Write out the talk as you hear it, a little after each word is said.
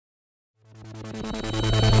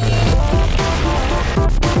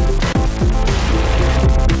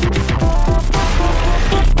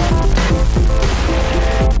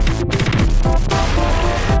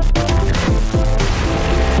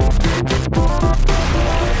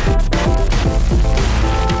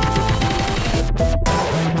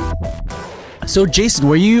So, Jason,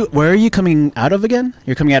 where are you coming out of again?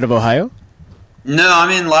 You're coming out of Ohio? No, I'm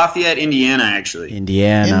in Lafayette, Indiana, actually.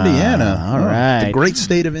 Indiana. All right. The great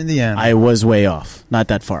state of Indiana. I was way off. Not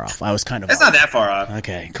that far off. I was kind of That's off. not that far off.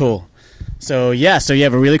 Okay, cool. So you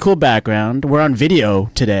have a really cool background. We're on video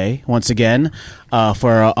today, once again. For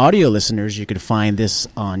our audio listeners, you could find this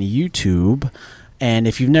on YouTube. And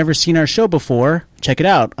if you've never seen our show before, check it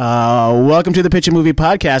out. Welcome to the Pitch a Movie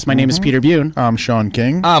Podcast. My name is Peter Bune. I'm Sean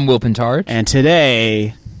King. I'm Will Puntarich. And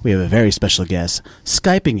today, we have a very special guest,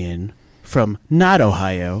 Skyping in from not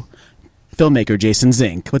Ohio, filmmaker Jason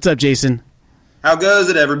Zink. What's up, Jason? How goes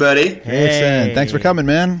it, everybody? Hey. Thanks for coming,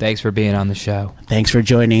 man. Thanks for being on the show. Thanks for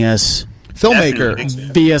joining us. Filmmaker.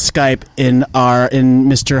 Via Skype in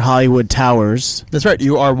Mr. Hollywood Towers. That's right.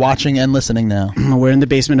 You are watching and listening now. We're in the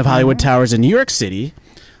basement of Hollywood Towers in New York City.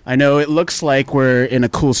 I know it looks like we're in a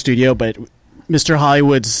cool studio, but Mr.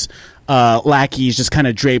 Hollywood's lackeys just kind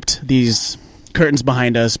of draped these curtains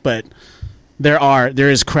behind us, but there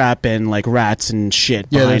is crap and like rats and shit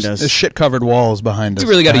behind us. There's shit-covered walls behind us. You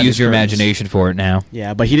really got to use your imagination for it now.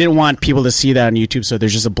 Yeah, but he didn't want people to see that on YouTube, so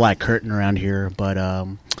there's just a black curtain around here. But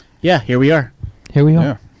yeah, here we are. Here we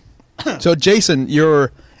are. Yeah. So, Jason,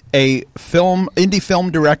 you're a indie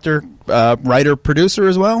film director, writer, producer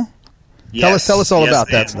as well? Yes. Tell us all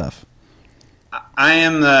about that stuff. I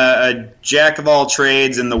am a jack of all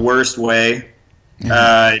trades in the worst way.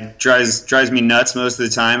 Drives me nuts most of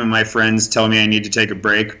the time, and my friends tell me I need to take a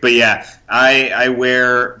break. But yeah, I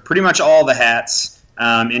wear pretty much all the hats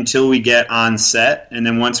until we get on set, and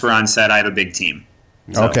then once we're on set, I have a big team.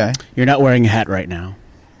 So, okay. You're not wearing a hat right now.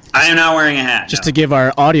 I am not wearing a hat. Just to give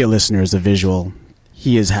our audio listeners a visual,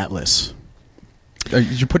 he is hatless.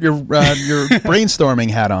 You put your brainstorming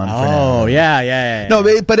hat on. Oh, yeah. No,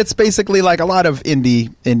 but it's basically like a lot of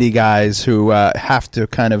indie guys who have to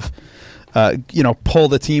kind of, pull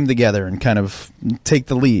the team together and kind of take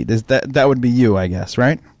the lead. That would be you, I guess,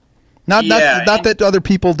 right? Not that other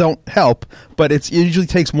people don't help, but it usually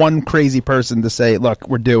takes one crazy person to say, "Look,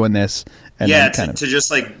 we're doing this." And to just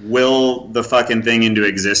like will the fucking thing into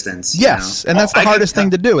existence. Yes, and that's the hardest thing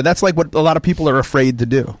to do. That's like what a lot of people are afraid to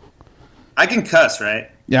do. I can cuss, right?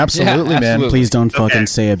 Yeah, absolutely, man. Please don't fucking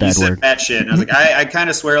say a bad word. That shit. And I was like, I kind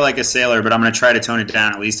of swear like a sailor, but I'm going to try to tone it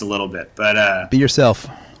down at least a little bit. But be yourself.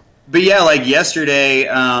 But yeah, like yesterday,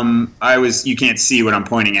 you can't see what I'm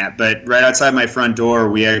pointing at, but right outside my front door,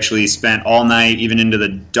 we actually spent all night, even into the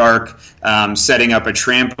dark, setting up a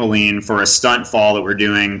trampoline for a stunt fall that we're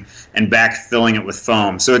doing and backfilling it with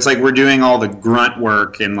foam. So it's like we're doing all the grunt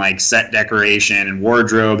work and like set decoration and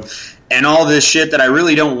wardrobe and all this shit that I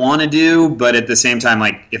really don't want to do, but at the same time,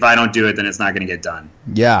 like if I don't do it, then it's not going to get done.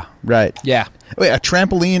 Yeah, right. Yeah. Wait, a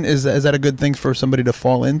trampoline is that a good thing for somebody to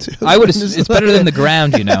fall into? It's better than the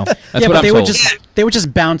ground, you know. That's what I'm told. They would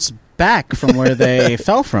just bounce back from where they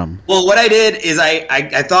fell from. Well, what I did is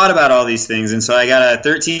I thought about all these things, and so I got a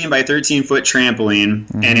 13 by 13 foot trampoline,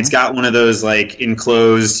 and it's got one of those like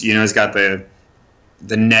enclosed, it's got the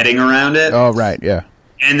netting around it. Oh, right, yeah.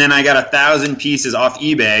 And then I got 1,000 pieces off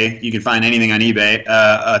eBay. You can find anything on eBay.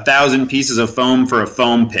 1,000 pieces of foam for a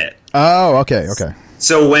foam pit. Oh, okay.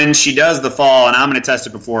 So when she does the fall, and I'm going to test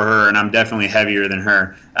it before her, and I'm definitely heavier than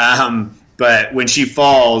her. But when she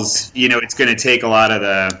falls, it's going to take a lot of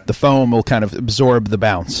the foam will kind of absorb the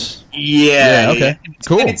bounce. Yeah. Okay.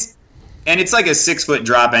 Cool. And it's like a 6 foot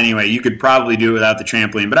drop anyway. You could probably do it without the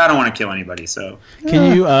trampoline, but I don't want to kill anybody. So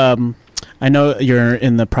can you? I know you're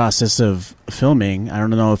in the process of filming. I don't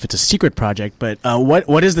know if it's a secret project, but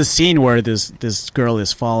what is the scene where this girl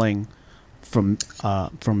is falling from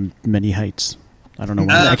many heights? I don't know.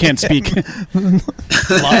 I can't speak.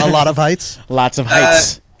 a lot of heights. Lots of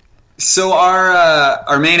heights. So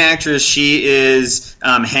our main actress, she is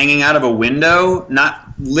hanging out of a window,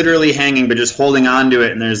 not literally hanging, but just holding on to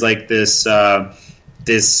it. And there's like this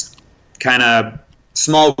kind of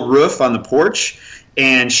small roof on the porch.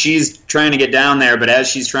 And she's trying to get down there, but as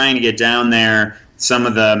she's trying to get down there, some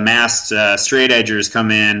of the masked straight edgers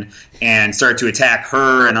come in and start to attack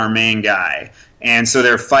her and our main guy. And so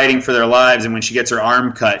they're fighting for their lives, and when she gets her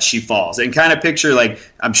arm cut, she falls. And kind of picture, like,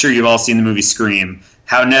 I'm sure you've all seen the movie Scream,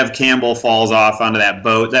 how Neve Campbell falls off onto that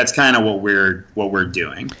boat. That's kind of what we're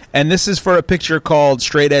doing. And this is for a picture called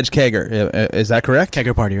Straight Edge Kegger. Is that correct?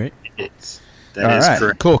 Kegger Party, right? That is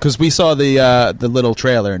correct. Cool, because we saw the little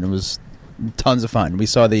trailer, and it was tons of fun. We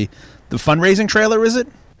saw the fundraising trailer, is it?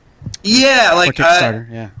 Yeah, like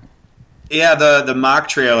Kickstarter, yeah, the mock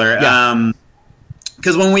trailer. Yeah.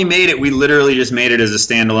 Because when we made it, we literally just made it as a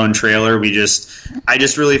standalone trailer. I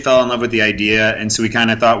just really fell in love with the idea, and so we kind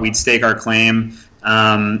of thought we'd stake our claim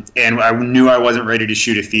And I knew I wasn't ready to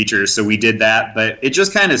shoot a feature, so we did that. But it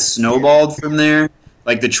just kind of snowballed from there.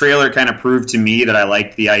 Like, the trailer kind of proved to me that I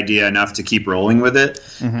liked the idea enough to keep rolling with it.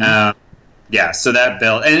 Yeah, so that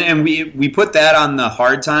built. And we put that on the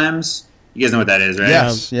Hard Times. You guys know what that is, right?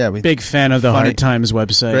 Yes, Big fan of the Hard Times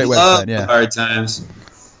website. Great website, yeah. Hard Times.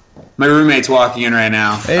 My roommate's walking in right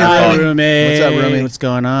now. Hey, Hi, roommate. What's up, roomie? What's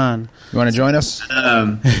going on? You want to join us?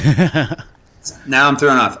 Now I'm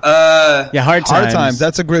thrown off. Yeah, Hard Times. Hard Times.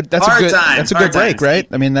 That's a good break, right?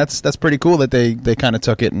 I mean, that's pretty cool that they kind of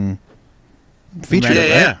took it and featured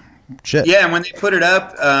it, right? Shit. Yeah, and when they put it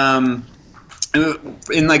up,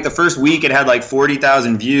 in like the first week, it had like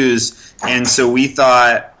 40,000 views, and so we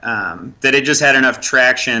thought that it just had enough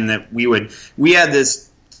traction that we had this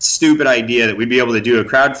stupid idea that we'd be able to do a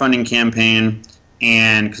crowdfunding campaign,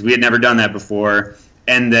 and because we had never done that before,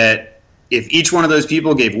 and that if each one of those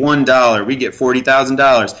people gave $1, we get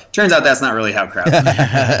 $40,000. Turns out that's not really how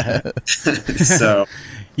crowdfunding. So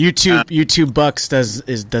YouTube bucks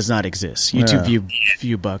does not exist. YouTube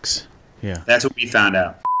view bucks. Yeah, that's what we found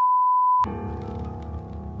out.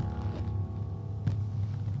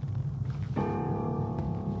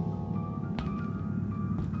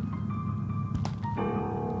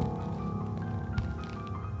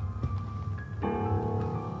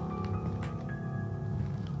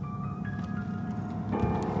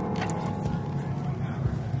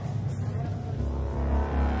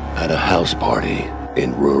 At a house party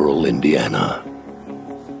in rural Indiana,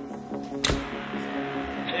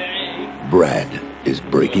 Brad is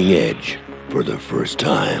breaking edge for the first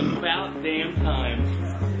time. About damn time.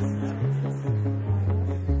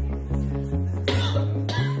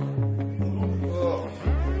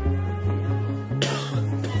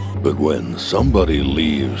 But when somebody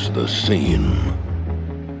leaves the scene,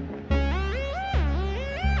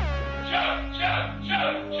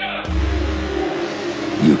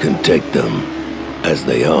 you can take them as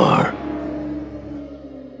they are.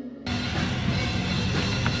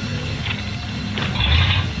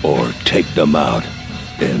 Or take them out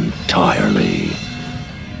entirely.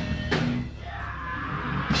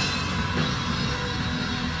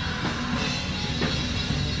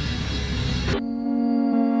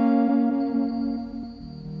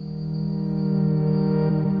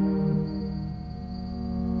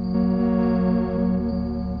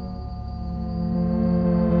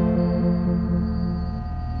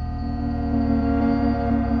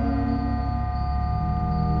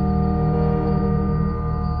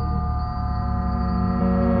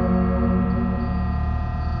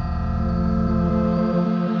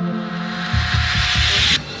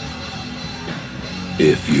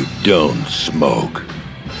 If you don't smoke,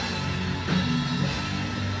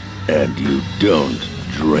 and you don't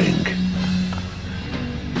drink,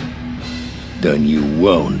 then you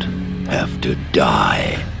won't have to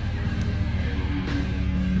die.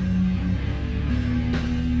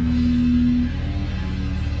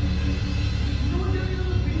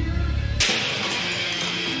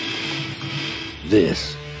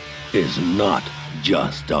 This is not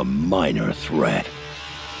just a minor threat.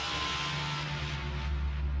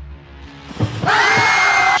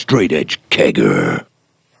 Straight Edge Kegger.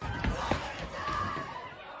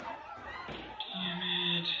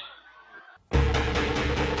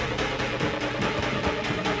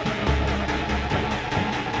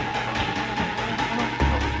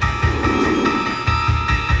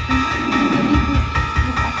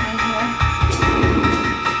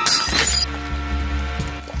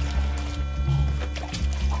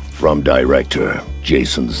 From director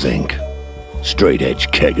Jason Zink, Straight Edge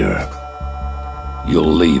Kegger.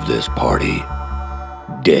 You'll leave this party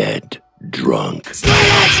dead drunk. Straight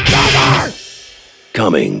Edge Kegger!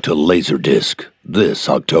 Coming to Laserdisc this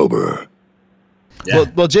October. Yeah.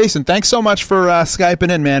 Well, Jason, thanks so much for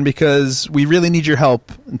Skyping in, man, because we really need your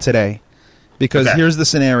help today. Because here's the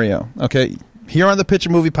scenario, okay? Here on the Pitch a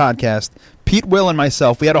Movie podcast, Pete, Will, and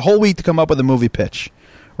myself, we had a whole week to come up with a movie pitch,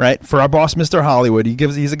 right? For our boss, Mr. Hollywood. He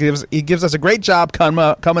gives us a great job coming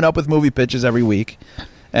up with movie pitches every week.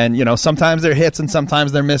 And, you know, sometimes they're hits and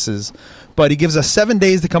sometimes they're misses. But he gives us 7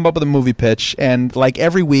 days to come up with a movie pitch. And like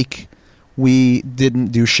every week, we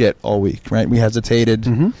didn't do shit all week, right? We hesitated.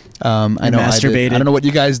 Mm-hmm. I know masturbated. I don't know what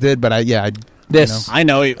you guys did, but I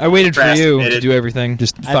waited for you to do everything.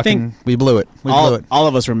 We blew it. All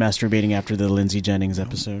of us were masturbating after the Lindsay Jennings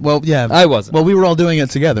episode. Well, yeah. I wasn't. Well, we were all doing it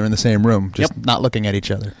together in the same room, just not looking at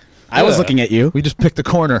each other. I was looking at you. We just picked a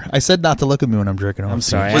corner. I said not to look at me when I'm jerking off. I'm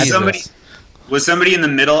sorry. Was somebody in the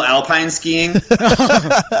middle alpine skiing? You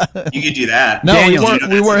could do that. No,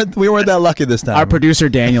 we weren't that lucky this time. Our producer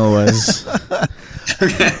Daniel was.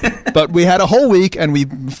 But we had a whole week, and we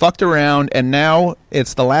fucked around, and now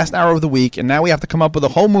it's the last hour of the week, and now we have to come up with a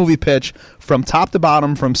whole movie pitch from top to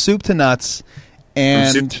bottom, from soup to nuts,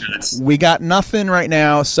 and we got nothing right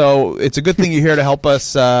now, so it's a good thing you're here to help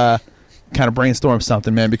us kind of brainstorm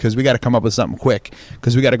something, man, because we got to come up with something quick,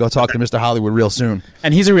 because we got to go talk to Mr. Hollywood real soon.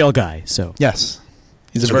 And he's a real guy, so. Yes.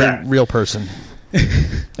 He's a very real person.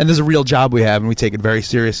 And there's a real job we have, and we take it very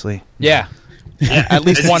seriously. Yeah. At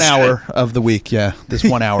least 1 hour of the week, this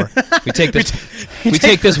 1 hour. We take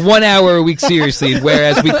this 1 hour a week seriously,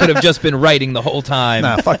 whereas we could have just been writing the whole time.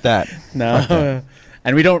 Nah, fuck that. No. Fuck that.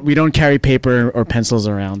 And we don't carry paper or pencils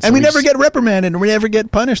around. So and we never get reprimanded, and we never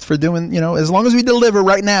get punished for doing, as long as we deliver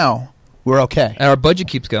right now, we're okay. And our budget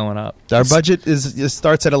keeps going up. Our budget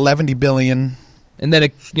starts at $11 billion. And then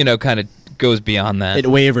it, kind of goes beyond that. It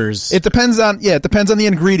wavers. It depends on the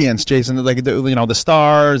ingredients, Jason. Like the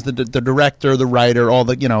stars, the director, the writer, all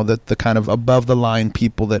the kind of above the line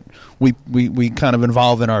people that we kind of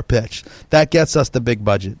involve in our pitch. That gets us the big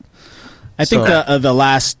budget. I think the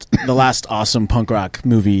last awesome punk rock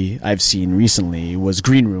movie I've seen recently was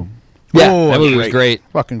Green Room. Yeah, that movie was great.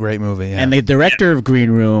 Fucking great movie. Yeah. And the director of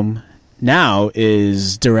Green Room now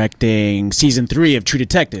is directing season 3 of True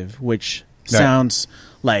Detective, which sounds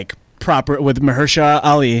like proper with Mahershala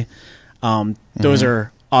Ali. Those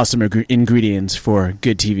are awesome ingredients for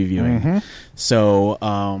good TV viewing. So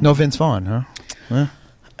no Vince Vaughn, huh?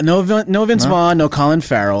 No Vince Vaughn, no Colin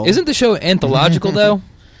Farrell. Isn't the show anthological though?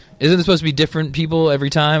 Isn't it supposed to be different people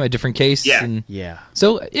every time, a different case? Yeah.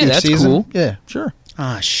 So that's season? cool. Yeah, sure.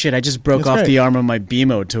 Ah, shit! I just broke off the arm of my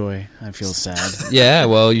BMO toy. I feel sad. Yeah,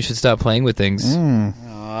 well, you should stop playing with things. So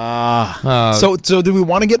do we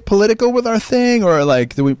want to get political with our thing, or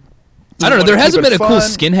like do we? I don't know. There hasn't been a cool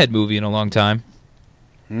skinhead movie in a long time.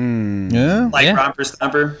 Yeah, like Romper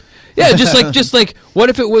Stomper. Yeah, just like what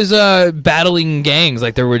if it was battling gangs?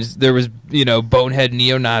 Like there was bonehead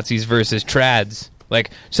neo-Nazis versus trads.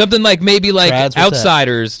 Like something like maybe like Trads,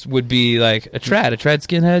 Outsiders would be like a trad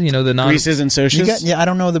skinhead. The non Greases and socials. I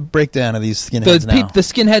don't know the breakdown of these skinheads now. The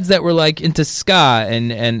skinheads that were like into ska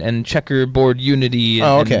and checkerboard unity.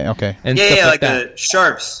 And, okay. And yeah, stuff like that. the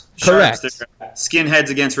Sharps. Correct. Skinheads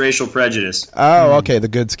against racial prejudice. Oh, okay, the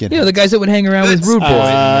good skinheads. Yeah, the guys that would hang around with Rude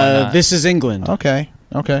Boys. This is England. Okay.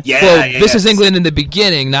 Yeah. This is England in the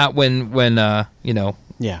beginning, not when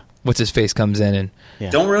Yeah. what's his face comes in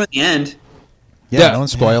and Don't ruin the end. Yeah, don't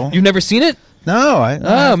spoil. You've never seen it? No.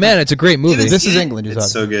 Oh man, it's a great movie. This is England. You're talking.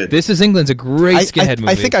 It's so good. This is England's a great skinhead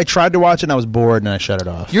movie. I think I tried to watch it and I was bored and I shut it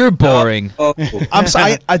off. You're boring. I'm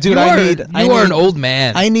sorry, dude. You are an old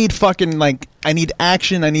man. I need fucking I need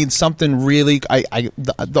action. I need something really. The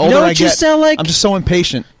older what I you get, sound like? I'm just so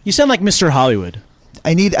impatient. You sound like Mr. Hollywood.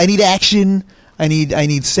 I need action. I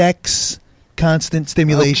need sex, constant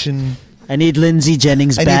stimulation. I need Lindsay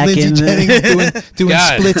Jennings back I need in. Lindsay Jennings doing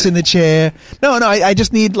God. splits in the chair. No, I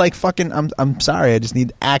just need like fucking. I'm sorry. I just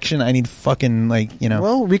need action. I need fucking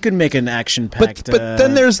Well, we could make an action-packed but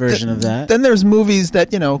then there's version of that. Then there's movies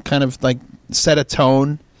that kind of like set a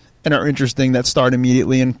tone and are interesting that start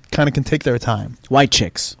immediately and kind of can take their time. White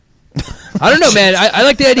chicks. I don't know, man. I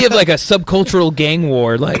like the idea of like a subcultural gang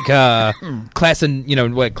war, like class in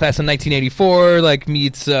 1984, like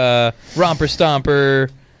meets Romper Stomper.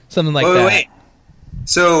 Something like that. Wait.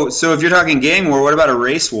 So if you're talking gang war, what about a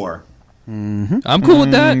race war? I'm cool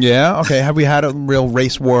with that. Yeah. Okay. Have we had a real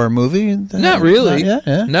race war movie? Not really.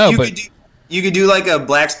 Yeah. No, You could do like a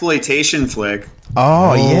blaxploitation flick.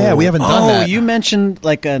 Oh yeah, we haven't done that. Oh, you mentioned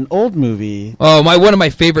like an old movie. Oh, one of my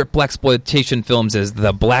favorite blaxploitation films is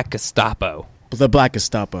The Black Gestapo. The Black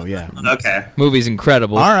Gestapo, yeah. Okay. Movie's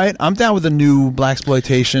incredible. All right, I'm down with the new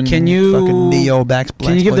blaxploitation. Can you fucking neo blaxploitation?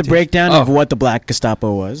 Can you give the breakdown of what the Black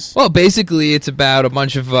Gestapo was? Well, basically, it's about a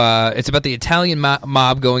bunch of it's about the Italian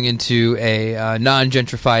mob going into a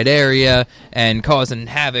non-gentrified area and causing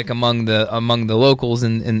havoc among the locals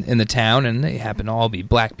in the town, and they happen to all be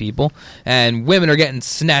black people. And women are getting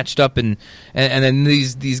snatched up, and then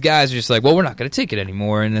these guys are just like, well, we're not going to take it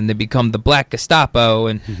anymore, and then they become the Black Gestapo,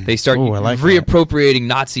 and they start reappropriating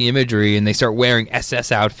Nazi imagery, and they start wearing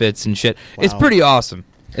SS outfits and shit. Wow. It's pretty awesome.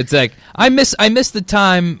 It's like I miss the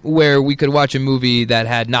time where we could watch a movie that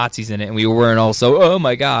had Nazis in it, and we weren't also, oh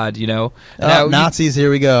my god, now Nazis.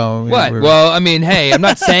 Here we go. What? Well, I mean, hey, I'm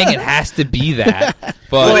not saying it has to be that,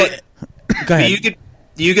 but go ahead.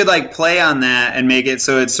 You could like play on that and make it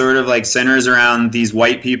so it sort of like centers around these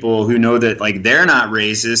white people who know that like they're not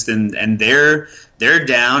racist and they're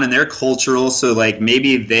down and they're cultural, so like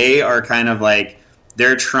maybe they are kind of like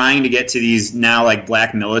they're trying to get to these now like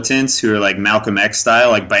black militants who are like Malcolm X style,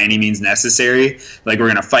 like by any means necessary, like we're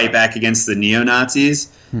gonna fight back against the neo-Nazis.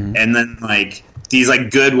 And then like these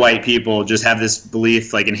like good white people just have this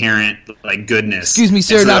belief, like inherent like goodness. Excuse me,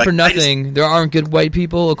 sir, And so not they're for like, nothing. There aren't good white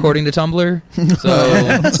people, according to Tumblr. So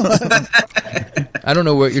I don't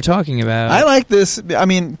know what you're talking about. I like this. I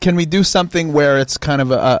mean, can we do something where it's kind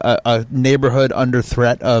of a neighborhood under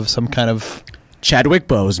threat of some kind of... Chadwick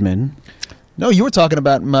Boseman. No, you were talking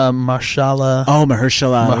about Mahershala. Oh,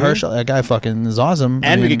 Mahershala Ali. Mahershala, that guy fucking is awesome.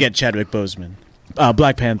 And we could get Chadwick Boseman.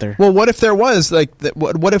 Black Panther. Well, what if there was like,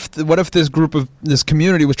 what if this group of this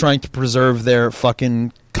community was trying to preserve their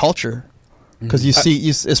fucking culture? Because you see,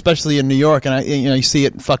 especially in New York, and you see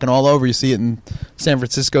it fucking all over. You see it in San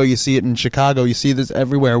Francisco. You see it in Chicago. You see this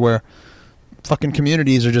everywhere, where fucking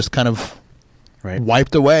communities are just kind of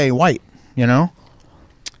wiped away, white. You know,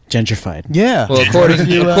 gentrified. Yeah. Well,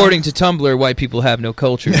 according to Tumblr, white people have no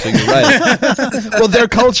culture. So you're right. Well, their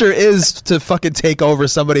culture is to fucking take over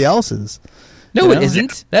somebody else's. No, it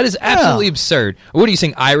isn't. That is absolutely absurd. What are you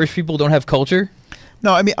saying? Irish people don't have culture?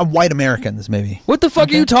 No, I mean white Americans, maybe. What the fuck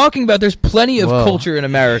are you talking about? There's plenty of culture in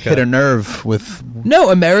America. Hit a nerve with... No,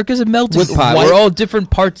 America's a melting pot. We're all different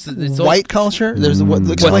parts. It's white culture? There's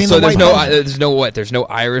explain so the white culture. There's no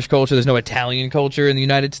Irish culture. There's no Italian culture in the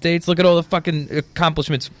United States. Look at all the fucking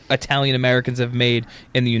accomplishments Italian Americans have made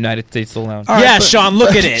in the United States alone. Right, Sean,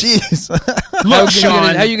 look at it. Jeez. Look,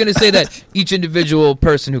 Sean. How are you going to say that each individual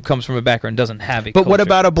person who comes from a background doesn't have a culture? But what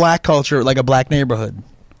about a black culture, like a black neighborhood?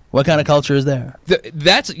 What kind of culture is there?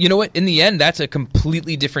 That's, you know what, in the end, that's a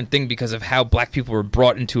completely different thing because of how black people were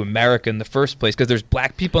brought into America in the first place, because there's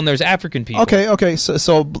black people and there's African people. Okay,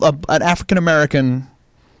 so an African-American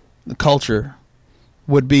culture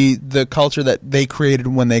would be the culture that they created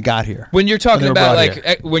when they got here. When you're talking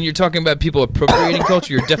about, when you're talking about people appropriating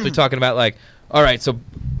culture, you're definitely talking about, like, all right, so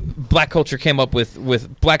black culture came up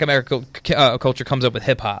with black American culture comes up with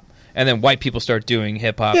hip-hop. And then white people start doing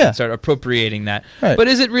hip-hop and start appropriating that. Right. But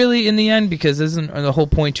is it really in the end? Because isn't the whole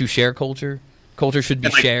point to share culture? Culture should be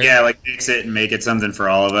shared. Yeah, like mix it and make it something for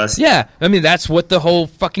all of us. Yeah. I mean, that's what the whole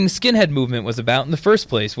fucking skinhead movement was about in the first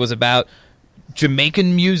place, was about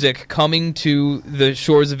Jamaican music coming to the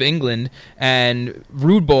shores of England and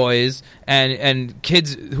rude boys and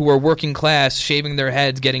kids who were working class shaving their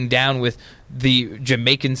heads, getting down with the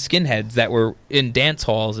Jamaican skinheads that were in dance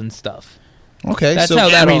halls and stuff. Okay, that's so how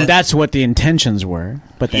that. I mean, that's what the intentions were,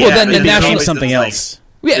 but then, then became something else.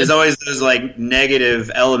 There's always those like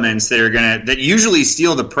negative elements that usually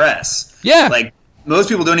steal the press. Yeah, like most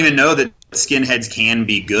people don't even know that skinheads can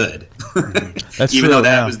be good. That's even true, though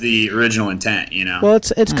that was the original intent. You know. Well,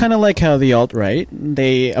 it's kind of like how the alt-right,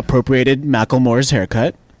 they appropriated Macklemore's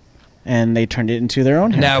haircut. And they turned it into their own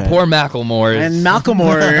haircut. Now, poor Macklemore and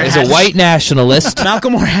Macklemore is a white nationalist.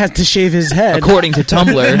 Macklemore had to shave his head, according to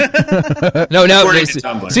Tumblr.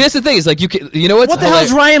 See, that's the thing. Is like you know what the hell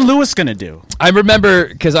is Ryan Lewis gonna do? I remember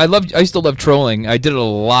because I used to love trolling. I did it a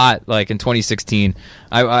lot, like in 2016.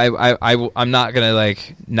 I'm not gonna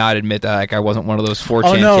like not admit that like I wasn't one of those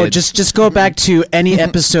 4chan kids. Oh no, kids. just go back to any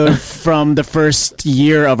episode from the first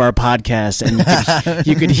year of our podcast, and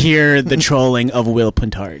you could hear the trolling of Will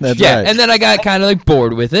Puntarich. That's right. Right. And then I got kind of like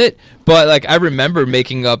bored with it, but like I remember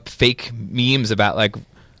making up fake memes about like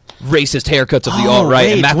racist haircuts of the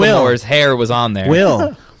alt-right, and Macklemore's hair was on there.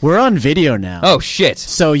 Will, we're on video now. Oh shit!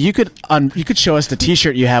 So you could show us the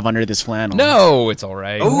T-shirt you have under this flannel. No, it's all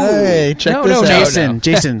right. Hey, check this out.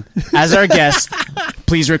 Jason, as our guest,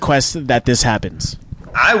 please request that this happens.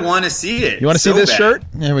 I want to see it. You want to see this shirt?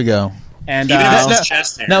 There we go. And even if it's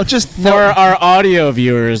chest hair. Now, just for our audio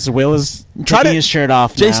viewers, Will is taking his shirt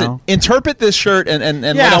off Jason, now. interpret this shirt and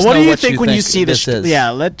let us what know do you what think when you see this? is.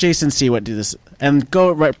 Yeah, let Jason see what this and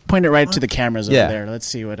point it right to the cameras over there. Let's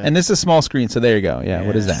see what. And this is a small screen, so there you go. Yeah,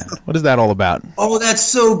 what is that? What is that all about? Oh, that's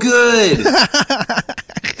so good.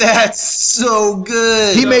 That's so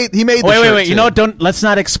good. He made. Wait. You know what? Let's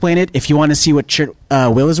not explain it. If you want to see what shirt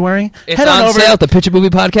Will is wearing, it's on sale at the Picture Movie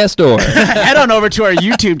Podcast store. Head on over to our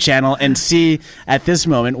YouTube channel and see at this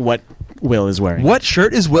moment what Will is wearing. What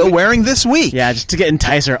shirt is Will wearing this week? Yeah, just to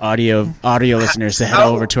entice our audio listeners to head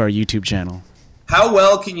over to our YouTube channel. How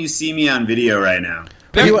well can you see me on video right now?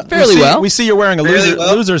 Fairly well. We see you're wearing a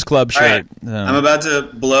Losers Club shirt. Right. I'm about to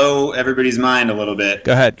blow everybody's mind a little bit.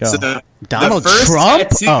 Go ahead. Go. So Donald the first Trump?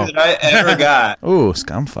 tattoo that I ever got. Ooh,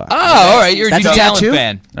 scumfuck. Oh, all right. You're a That's Gigi a Allen tattoo?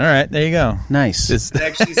 fan. All right, there you go. Nice. It's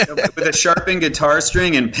actually with a sharpened guitar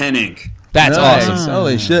string and pen ink. That's awesome.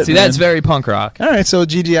 Holy shit. See, man. that's very punk rock. All right, so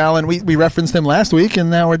Gigi Allen, we referenced him last week, and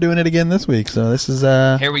now we're doing it again this week. So this is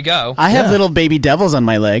Here we go. I have little baby devils on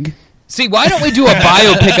my leg. See, why don't we do a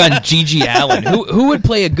biopic on Gigi Allen? Who would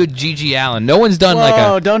play a good Gigi Allen? No one's done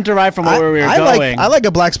don't derive from where we were going. I like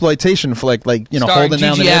a blaxploitation flick, like Starring holding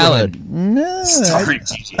down the Gigi neighborhood. Allen. No, Starring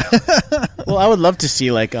Gigi Allen. Well, I would love to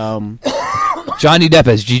see like Johnny Depp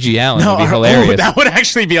as Gigi Allen would be hilarious. that would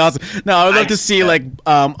actually be awesome. No, I would love to see like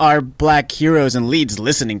our black heroes and leads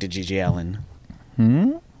listening to Gigi Allen.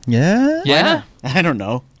 Yeah. Yeah. I don't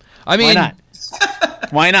know. I mean, why not?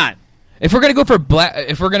 Why not? If we're gonna go for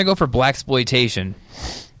blaxploitation,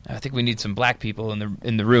 I think we need some black people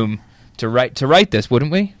in the room to write this,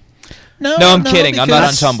 wouldn't we? No, I'm kidding. I'm not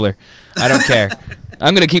on because- Tumblr. I don't care.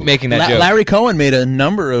 I'm gonna keep making that joke. Larry Cohen made a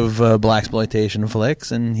number of blaxploitation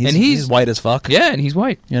flicks, and he's white as fuck. Yeah, and he's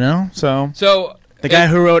white. You know, so The guy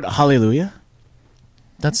who wrote Hallelujah?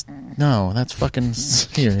 that's fucking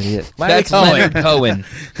you're an idiot. That's Leonard Cohen.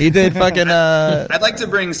 He did fucking I'd like to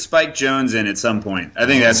bring Spike Jonze in at some point. I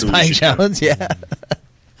think that's what we Spike should do. Jones, yeah.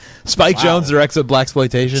 Spike Jones directs a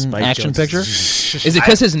blaxploitation action picture. Is it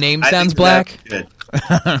because his name I sounds think black?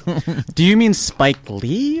 that's good. Do you mean Spike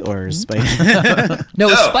Lee or Spike? No,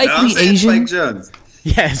 Spike I'm Lee saying Asian. Spike Jonze.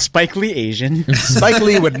 Yeah, Spike Lee Asian. Spike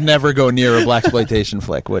Lee would never go near a blaxploitation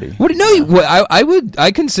flick, would he? What? No,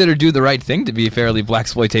 I consider Do the Right Thing to be a fairly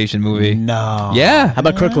blaxploitation movie. No. Yeah. How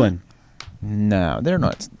about Crooklyn? No, they're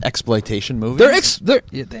not exploitation movies.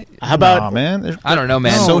 How about Nah, man. They're I don't know,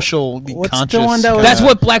 man. socially What's the conscious. one that was- That's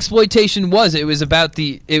what blaxploitation was. It was about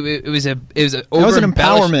it was an That was an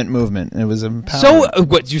empowerment movement. It was empowerment. So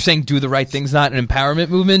what you're saying? Do the Right Thing's not an empowerment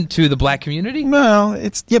movement to the black community? Well,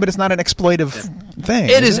 but it's not an exploitive thing.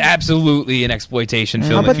 It is absolutely an exploitation How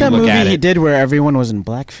film. about if you that look movie at he it. did where everyone was in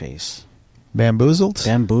blackface? Bamboozled.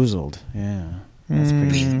 Bamboozled. Yeah. That's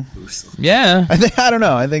pretty. Yeah. I don't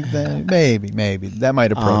know. I think that maybe that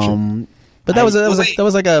might approach it. But that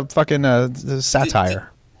was like a fucking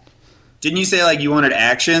satire. Didn't you say like you wanted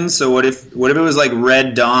action? So what if it was like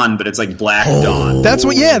Red Dawn, but it's like Black Dawn? That's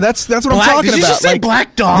what. Yeah, that's what I'm talking Did you about. just say Like,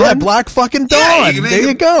 Black Dawn? Yeah, Black fucking Dawn. Yeah, you can make there you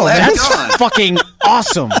it go. Black That's Dawn. Fucking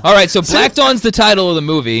awesome. All right, so Black Dawn's the title of the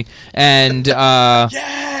movie, and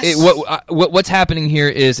what's happening here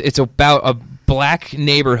is it's about a black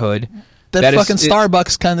neighborhood that fucking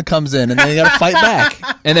Starbucks kind of comes in, and then you got to fight back.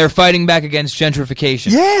 and they're fighting back against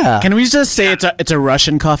gentrification. Yeah. Can we just say it's a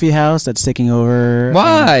Russian coffee house that's taking over?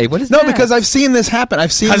 Why? What is No, that? because I've seen this happen.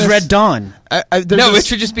 I've seen Has this. Red Dawn? No, it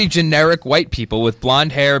should just be generic white people with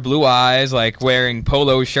blonde hair, blue eyes, like wearing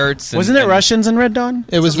polo shirts. Wasn't it Russians in Red Dawn?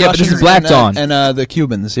 It was Yeah, but this Russians is Black Dawn. and the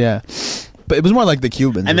Cubans. Yeah, but it was more like the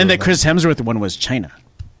Cubans. And then the Chris Hemsworth one was China.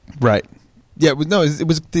 right. Yeah,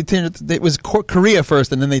 it was Korea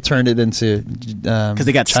first, and then they turned it into because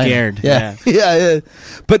they got scared. Yeah, yeah.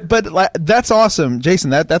 But like, that's awesome,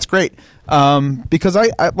 Jason. That's great. Because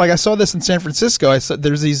I saw this in San Francisco. I saw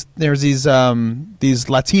there's these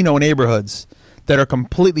Latino neighborhoods that are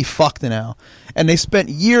completely fucked now, and they spent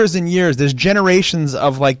years and years. There's generations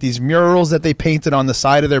of like these murals that they painted on the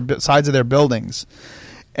sides of their buildings,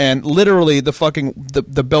 and literally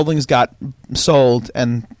the buildings got sold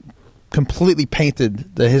and completely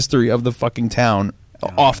painted the history of the fucking town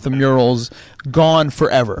off the murals, gone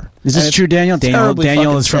forever. Is this true, Daniel? terribly Daniel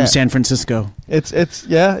fucking is from sad. San Francisco. It's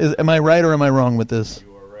yeah. Am I right or am I wrong with this?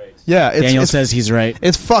 You are right. Yeah, Daniel says he's right.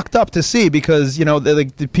 It's fucked up to see because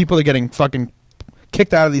the people are getting fucking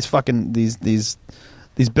kicked out of these fucking these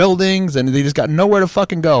buildings, and they just got nowhere to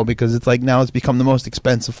fucking go because it's like now it's become the most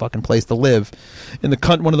expensive fucking place to live in the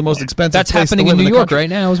one of the most expensive. That's places happening to in live New the York country. right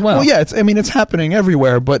now as well. Well, yeah, it's happening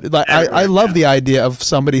everywhere. But like, I love the idea of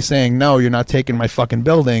somebody saying, "No, you're not taking my fucking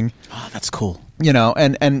building." Oh, that's cool.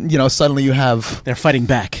 And suddenly you have They're fighting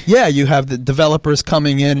back. yeah, you have the developers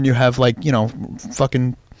coming in, and you have like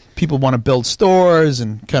fucking people want to build stores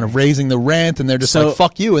and kind of raising the rent, and they're just like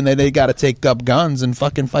fuck you, and they got to take up guns and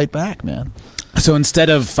fucking fight back, man. So instead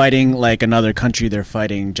of fighting like another country, they're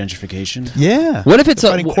fighting gentrification. Yeah. What if it's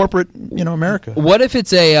fighting corporate, America? What if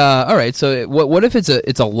it's a all right? So what if it's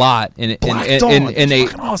a lot in a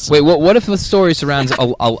awesome. wait? What if the story surrounds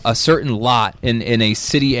a certain lot in a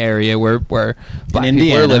city area where black people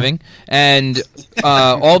Indiana. are living, and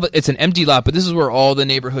it's an empty lot, but this is where all the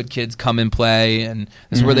neighborhood kids come and play, and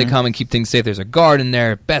this is where they come and keep things safe. There's a garden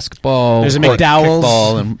there, basketball, There's a court, McDowell's.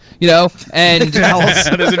 kickball, and and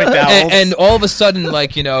There's a McDowell's. and all of a sudden,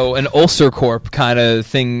 like an Ulcer Corp kind of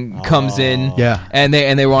thing comes in, Yeah. and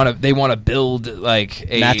they want to build like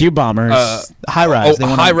a Matthew Bombers. High rise. a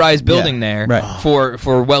high rise building there right.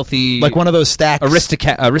 for wealthy Like one of those stack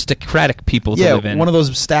aristocratic people to live in. one of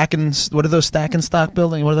those stacking. What are those stacking stock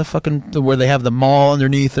buildings? What are the fucking where they have the mall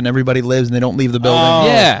underneath and everybody lives and they don't leave the building?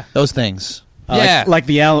 Yeah. those things. Yeah. like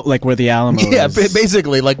where the Alamo Yeah, is.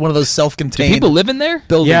 basically like one of those Do self-contained people live in there?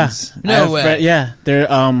 buildings. Yeah. No way. Yeah, they're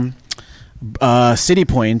City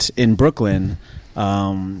Point in Brooklyn,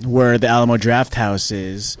 where the Alamo Draft House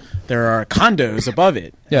is. There are condos above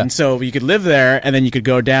it, and so you could live there, and then you could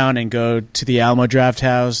go down and go to the Alamo Draft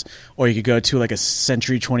House, or you could go to like a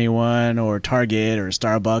Century 21 or Target or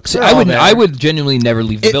Starbucks. So I would genuinely never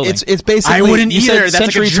leave the building. It's basically I wouldn't you said either. That's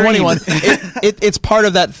Century like a dream. 21. It's part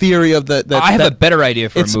of that theory of the. I have a better idea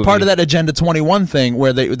for a movie. It's part of that Agenda 21 thing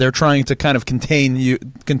where they're trying to kind of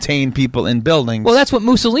contain people in buildings. Well, that's what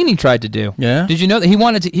Mussolini tried to do. Yeah? Did you know that he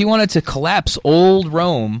wanted to collapse old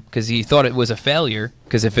Rome because he thought it was a failure?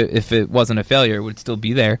 Because if it wasn't a failure, it would still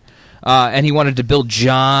be there. And he wanted to build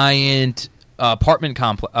giant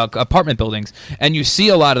apartment buildings. And you see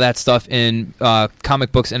a lot of that stuff in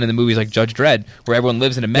comic books and in the movies like Judge Dredd, where everyone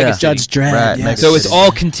lives in a mega city. Judge Dredd. Right, yes. So it's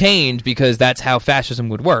all contained because that's how fascism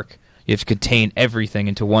would work. You have to contain everything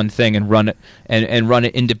into one thing and run it and run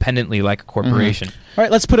it independently like a corporation. All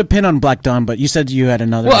right, let's put a pin on Black Dawn. But you said you had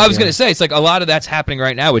another. Well, I was idea. going to say it's like a lot of that's happening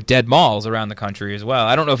right now with dead malls around the country as well.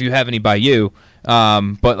 I don't know if you have any by you,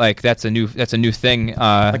 but like that's a new thing.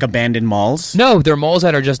 like abandoned malls, No, they're malls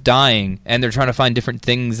that are just dying, and they're trying to find different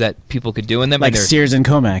things that people could do in them. like and they're- Sears and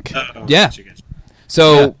Comac. Yeah.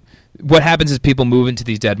 So what happens is people move into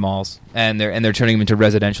these dead malls, and they're turning them into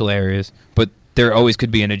residential areas. But there always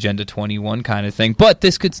could be an Agenda 21 kind of thing. But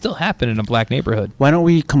this could still happen in a black neighborhood. Why don't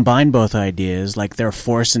we combine both ideas? Like they're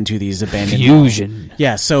forced into these abandoned Fusion. malls.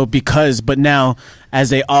 Yeah. So but now as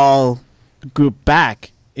they all group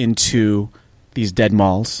back into these dead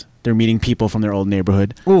malls, they're meeting people from their old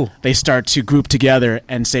neighborhood. Ooh. They start to group together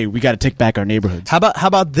and say, "We got to take back our neighborhoods." How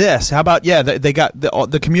about this? How about they got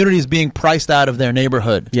the community is being priced out of their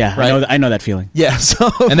neighborhood. Yeah, right? I know that feeling. Yeah,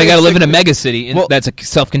 so And they got to live in a mega city Well- that's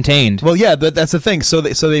self-contained. Well, yeah, that's the thing. So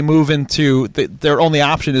they move into their only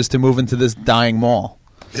option is to move into this dying mall,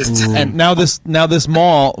 and now this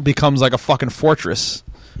mall becomes like a fucking fortress.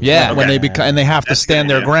 Yeah. when they have to stand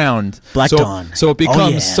their ground. Black Dawn. So it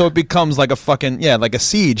becomes Oh, yeah. like a fucking like a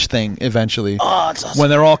siege thing eventually. Oh, it's awesome. When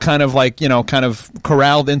they're all kind of like kind of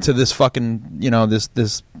corralled into this fucking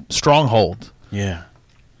this stronghold. Yeah.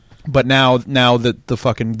 But now the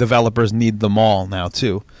fucking developers need the mall now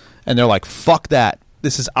too, and they're like, fuck that.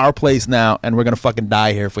 This is our place now, and we're gonna fucking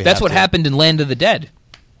die here if we. That's have what to. happened in Land of the Dead.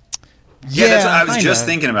 Yeah, I was kinda. just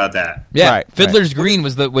thinking about that. Yeah, Right, Fiddler's Green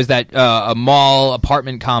was that a mall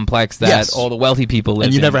apartment complex that Yes. all the wealthy people lived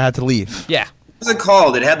And you in. never had to leave. Yeah. What was it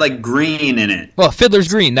called? It had like green in it. Well, Fiddler's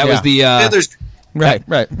Green. That was the Fiddler's- Right.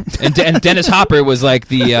 and Dennis Hopper was like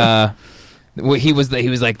the he was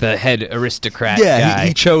like the head aristocrat Yeah, guy.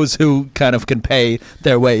 he chose who kind of can pay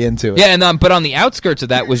their way into it. Yeah, and but on the outskirts of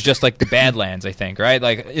that was just like the Badlands, I think, right?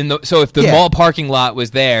 Like so if the Yeah. mall parking lot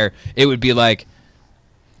was there, it would be like,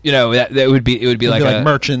 that would be It'd like, be like a,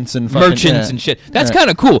 merchants and fucking, merchants and shit. That's kind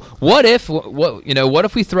of cool. What if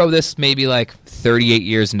we throw this maybe like 38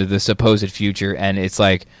 years into the supposed future, and it's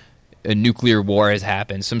like a nuclear war has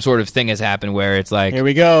happened, some sort of thing has happened where it's like, Here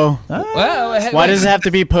we go. why Does it have to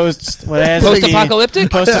be post-apocalyptic?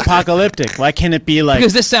 Post-apocalyptic? Why can't it be like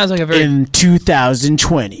because this sounds like a very in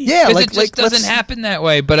 2020? Yeah, because like it just doesn't let's- happen that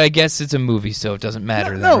way. But I guess it's a movie, so it doesn't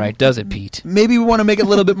matter, then, No. right? Does it, Pete? Maybe we want to make it a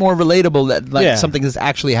little bit more relatable that Yeah. something is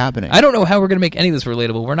actually happening. I don't know how we're going to make any of this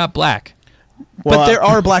relatable. We're not black. But there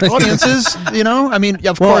are black audiences, I mean,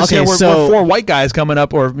 of Well, course, okay, we're so- 4 white guys coming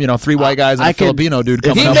up, or 3 white guys and I a could- Filipino dude He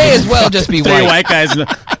coming He up. may as well just be Three white. white guys.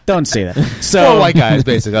 Don't say that. So 4 white guys,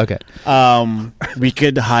 basically. Okay. we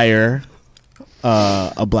could hire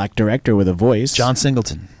a black director with a voice. John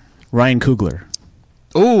Singleton. Ryan Coogler.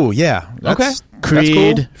 Oh yeah. That's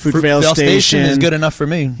Creed, cool. Fruitvale Station is good enough for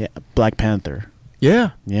me. Yeah, Black Panther.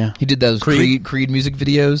 Yeah. Yeah. He did those Creed music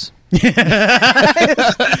videos. He's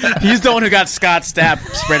the one who got Scott Stapp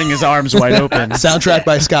spreading his arms wide open. Soundtrack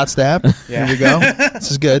by Scott Stapp. Yeah. Here we go. This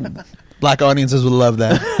is good. Black audiences would love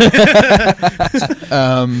that.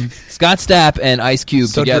 Scott Stapp and Ice Cube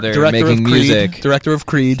together making music. Director of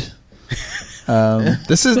Creed.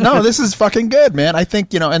 This is fucking good, man. I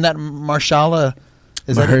think and that Mahershala.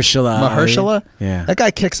 Mahershala Ali. Mahershala? Yeah. That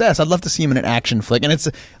guy kicks ass. I'd love to see him in an action flick. And it's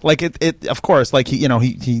like it of course, like he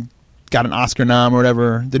got an Oscar nom or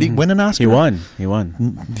whatever. Did he win an Oscar? He won.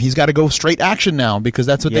 He's got to go straight action now because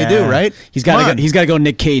that's what they do, right? He's got to go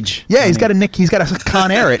Nick Cage. Yeah, he's got to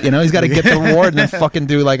Con Air it, He's got to get the reward and then fucking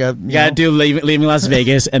do like a You got to do leaving Las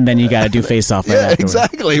Vegas, and then you got to do Face Off. Right Yeah, afterward.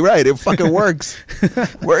 exactly right. It fucking works.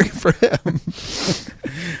 Working for him.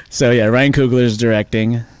 So yeah, Ryan Coogler's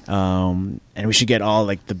directing. And we should get all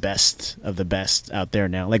like the best of the best out there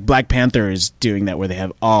now. Like Black Panther is doing that, where they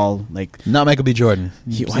have all like. Not Michael B. Jordan.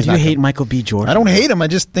 Why do you hate Michael B. Jordan? I don't hate him. I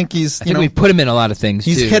just think he's. I think we put him in a lot of things.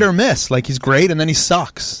 He's too. hit or miss. Like he's great, and then he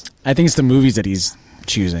sucks. I think it's the movies that he's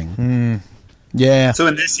choosing. Yeah. So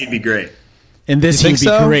in this, he'd be great. In this, You he'd be think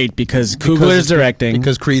so? great because Coogler's directing.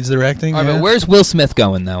 Because Creed's directing. All right, but where's Will Smith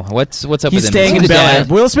going though? What's up He's with him? staying Is in he the Bel Air.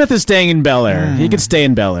 dad? Will Smith is staying in Bel Air. He could stay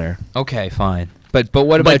in Bel Air. Okay, fine. But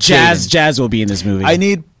what about But Jaden? Jazz will be in this movie. I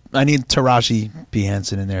need Taraji P.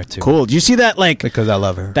 Henson in there too. Cool. Do you see that Because I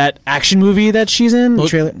love her. that action movie that she's in? The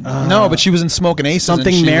trailer? No, but she was in Smoking Aces.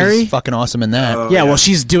 Something and she Mary? was fucking awesome in that. Yeah, well,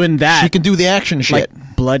 she's doing that. She can do the action shit.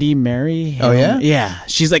 like Bloody Mary. Oh, yeah? Yeah,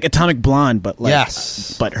 she's like Atomic Blonde, but like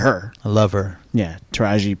Yes. but her. I love her. Yeah,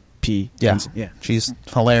 Taraji P. Yeah, Henson. Yeah, she's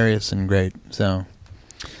hilarious and great. So,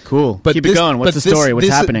 cool. but Keep it going. What's the story? What's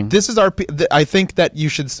happening? This is our. I think that you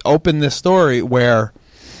should open this story where,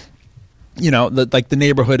 like the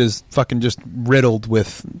neighborhood is fucking just riddled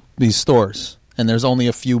with these stores, and there's only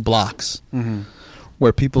a few blocks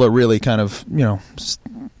where people are really kind of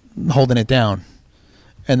holding it down,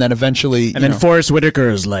 and then eventually, And then Forrest Whitaker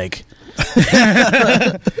is like,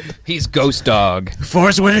 He's Ghost Dog.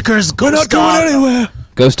 Forrest Whitaker's Ghost Dog. anywhere.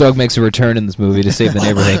 Ghost Dog makes a return in this movie to save the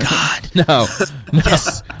neighborhood. God. No,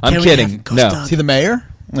 I'm Can we kidding. have Ghost No, Dog? Is he the mayor?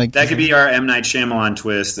 Like That could be our M. Night Shyamalan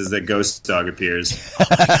twist, is that Ghost Dog appears.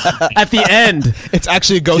 At the end. it's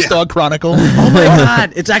actually a Ghost Dog Chronicle. Oh my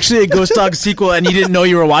God! It's actually a Ghost Dog sequel, and you didn't know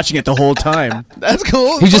you were watching it the whole time. That's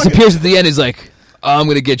cool. he just appears at the end. He's like, "I'm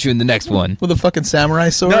gonna get you in the next one." with a fucking samurai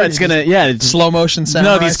sword. No, it's gonna. Yeah, it's slow motion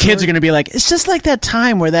samurai. No, these kids sword? are going to be like, it's just like that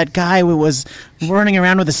time where that guy was running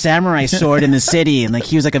around with a samurai sword in the city, and like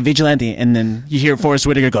he was like a vigilante, and then you hear Forrest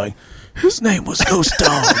Whitaker going, his name was Ghost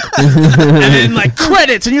Dog. And then like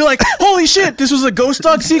credits, and you're like, holy shit, this was a Ghost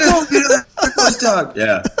Dog sequel? Ghost Dog.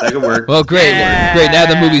 Yeah, that could work. Well, great, Yeah. great. Now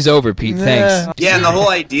the movie's over, Pete. Thanks. Yeah, and the whole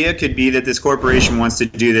idea could be that this corporation wants to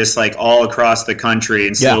do this like all across the country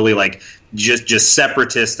and slowly like just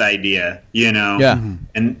separatist idea, Yeah.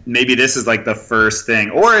 And maybe this is like the first thing,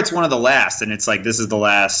 or it's one of the last, and it's like this is the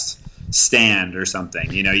last stand or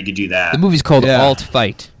something. You could do that. The movie's called Yeah. Alt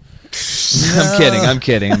Fight. I'm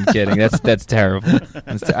kidding. That's terrible.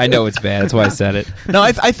 I know it's bad. That's why I said it. No,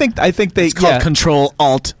 I think they. It's called yeah. Control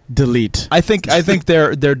Alt Delete. I think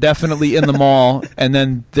they're definitely in the mall, and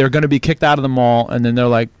then they're going to be kicked out of the mall, and then they're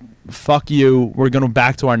like, "Fuck you! We're going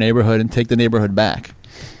back to our neighborhood and take the neighborhood back."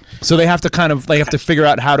 So they have to figure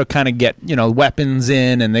out how to kind of get weapons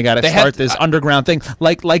in, and they got to start this underground thing,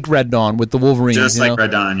 like Red Dawn with the Wolverines. Just like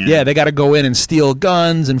Red Dawn, yeah. Yeah, they got to go in and steal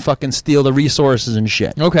guns and fucking steal the resources and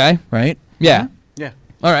shit. Okay. Right? Yeah. Yeah.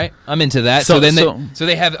 All right, I'm into that. So- So then, so-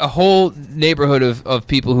 they have a whole neighborhood of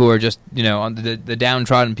people who are just on the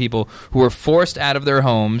downtrodden people who are forced out of their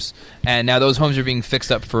homes, and now those homes are being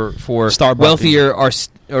fixed up for Starbucks. wealthier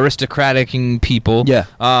aristocratic people. Yeah.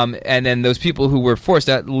 And then those people who were forced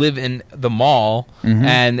out live in the mall, Mm-hmm.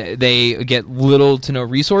 and they get little to no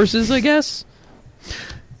resources, I guess.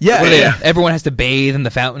 Yeah, What do they- yeah. Everyone has to bathe in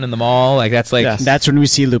the fountain in the mall. Like that's like That's when we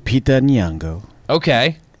see Lupita Nyong'o.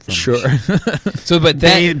 okay. sure. So, but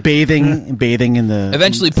that Bathing in the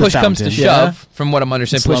eventually the push comes to fountain. shove, Yeah. from what I'm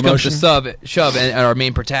understanding. Slow Push comes to motion. shove, and our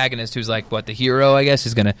main protagonist, who's like the hero, I guess,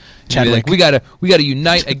 is gonna be Chadwick. like, we gotta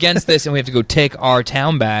unite against this, and we have to go take our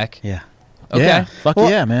town back. Yeah. Okay. Yeah. Fuck Well,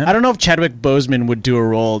 yeah, man. I don't know if Chadwick Boseman would do a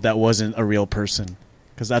role that wasn't a real person,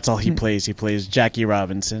 because that's all he plays. He plays Jackie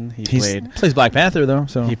Robinson. He plays Black Panther though,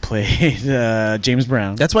 so played James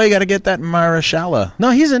Brown. that's why you got to get that Mahershala. No,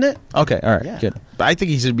 he's in it. Okay, all right, Yeah. good. But I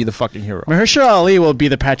think he should be the fucking hero. Mahershala Ali will be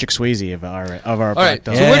the Patrick Swayze of our All right. Black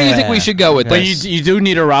So where do you Yeah. think we should go with But this? you do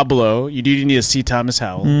need a Rob Lowe. You do need a C. Thomas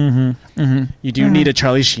Howell. You do need a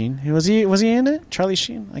Charlie Sheen. Was he in it? Charlie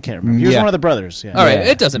Sheen? I can't remember. He was Yeah. one of the brothers. Yeah. All right.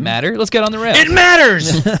 Yeah. It doesn't matter. Let's get on the rails. It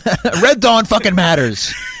matters. Red Dawn fucking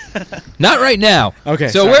matters. Not right now. Okay,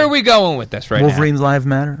 So sorry. where are we going with this right Wolverine's lives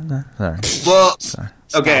matter. Sorry. Well,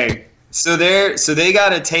 okay. So they got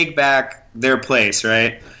to take back their place,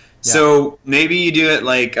 right? So maybe you do it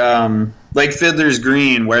like Fiddler's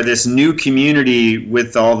Green, where this new community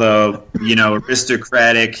with all the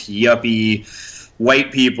aristocratic yuppie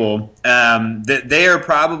white people, that they're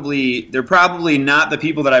probably not the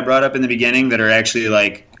people that I brought up in the beginning that are actually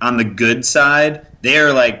like on the good side. They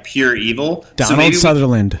are like pure evil. Donald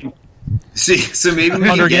Sutherland. So maybe we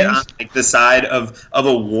Hunger can get Games? on like the side of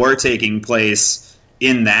a war taking place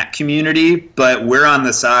in that community, but we're on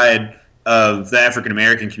the side of the African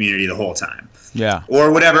American community the whole time. Yeah.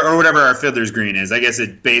 Or whatever our Fiddler's Green is. I guess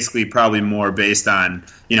it basically probably more based on,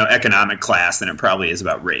 economic class than it probably is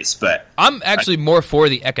about race. But I'm actually more for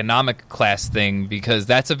the economic class thing because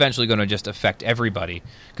that's eventually going to just affect everybody.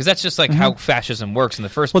 Because that's just like how fascism works in the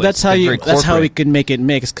first place. Well, that's how we can make it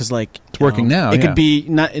mix because like it's working now. It could be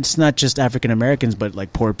it's not just African Americans, but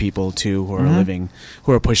like poor people too who are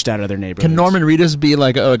who are pushed out of their neighborhoods. Can Norman Reedus be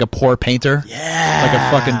like a poor painter? Yeah, like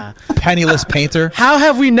a fucking penniless painter. How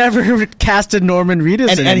have we never casted Norman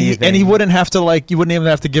Reedus? And he wouldn't have to you wouldn't even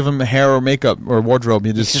have to give him hair or makeup or wardrobe.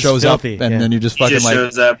 He just shows filthy, up and then you just fucking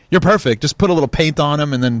shows up. You're perfect. Just put a little paint on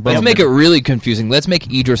him and then boom. Let's make it really confusing. Let's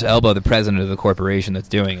make Idris Elba the president of the corporation that's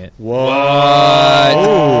doing it. Whoa.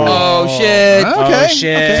 Oh shit! Okay. Oh,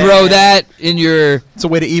 shit. Throw that in your. It's a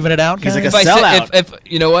way to even it out. He's like guys. a If I sellout. say, if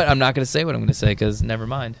you know what, I'm not going to say what I'm going to say because never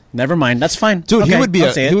mind. Never mind. That's fine, Dude, okay, he would be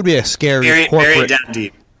I'll say it. a scary Very corporate. down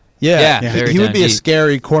deep. Yeah, very he would down be a deep.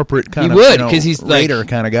 scary corporate kind He of would, 'cause he's like- raider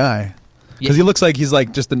kind of guy. Because he looks like he's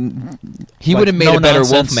like just He like, would have made no a better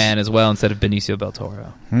nonsense. Wolfman as well instead of Benicio del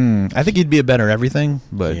Toro. I think he'd be a better everything,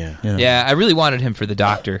 but Yeah. Yeah, I really wanted him for the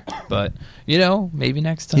Doctor, but maybe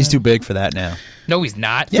next time. he's too big for that now. No, he's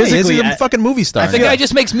not. Yeah, he's Physically, a fucking movie star. The guy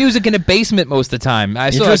just makes music in a basement most of the time.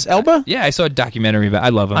 Idris Elba? Yeah, I saw a documentary about. I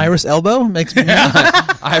love him. Iris Elbow makes me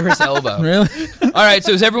Iris Elba. really. All right,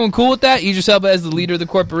 so is everyone cool with that? Idris Elba as the leader of the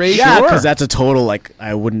corporation. Yeah, because that's a total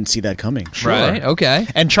I wouldn't see that coming. Right. Okay.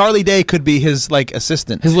 And Charlie Day could be his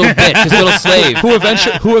assistant, His little bitch, his little slave.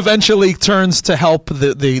 who eventually turns to help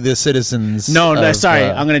the citizens. No, of, sorry.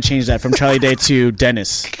 I'm going to change that from Charlie Day to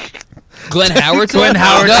Dennis. Glenn Howard. Glenn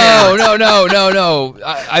Howard. No.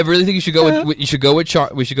 I really think you should go with. We should go with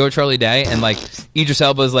Charlie Day, and like Idris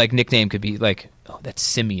Elba's like nickname could be like, oh, that's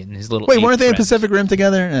Simeon. His little. Wait, ape weren't they in friend. Pacific Rim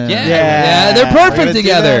together? Yeah, they're We're perfect gonna do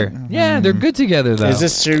together. that? Yeah, they're good together though.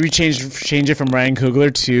 Should we change it from Ryan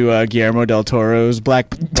Coogler to Guillermo del Toro's Black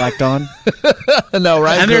Dawn? No,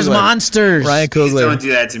 Ryan. And there's Coogler. monsters. Ryan Please Coogler. don't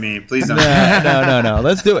do that to me. Please don't. No.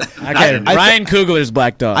 Let's do it. Okay, Ryan Coogler's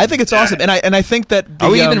Black Dawn. I think it's awesome, and I think that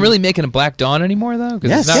Are we even really making a Black Dawn anymore though? 'Cause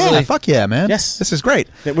Yes. it's not yeah, really. fuck yeah, man. Yes. This is great.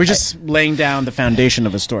 We're just laying down the foundation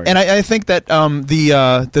of a story. And I think that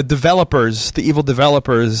the developers, the evil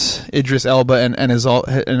developers, Idris Elba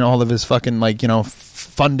and all of his fucking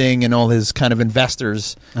funding and all his kind of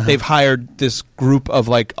investors, they've hired this group of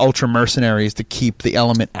like ultra mercenaries to keep the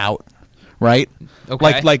element out, right?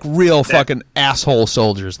 Okay. Like real fucking asshole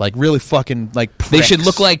soldiers, like really fucking like pricks. They should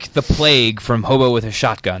look like the Plague from Hobo with a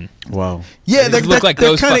Shotgun. Whoa. Yeah, They look like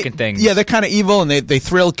those kinda, fucking things. Yeah, they're kind of evil, and they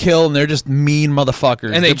thrill, kill, and they're just mean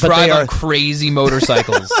motherfuckers. And they But drive are- on crazy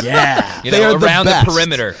motorcycles. Yeah. They are the around the best.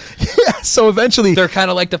 perimeter. Yeah, so eventually, They're kind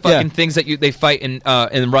of like the fucking things that they fight in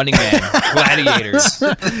Running Man, gladiators.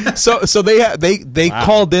 so they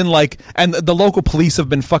called in and the local police have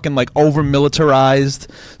been fucking like over militarized.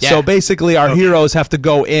 Yeah. So basically, our heroes have to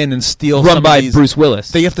go in and steal Run some by of these. Bruce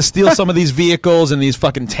Willis. They have to steal some of these vehicles and these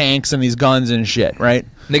fucking tanks and these guns and shit, right?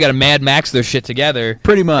 They got to Mad Max their shit together,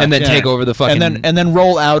 Pretty much, and then yeah. take over the fucking. and then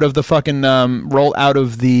roll out of the fucking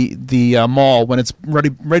the mall when it's ready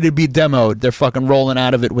to be demoed. They're fucking rolling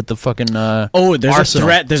out of it with the fucking There's arsenal. a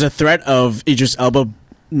threat. There's a threat of Idris Elba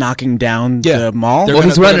knocking down Yeah. the mall. They're well,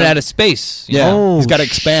 he's gonna- running out of space. you Yeah, know? he's got to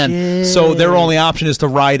expand. shit. So their only option is to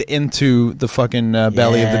ride into the fucking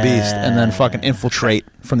belly of the beast and then fucking infiltrate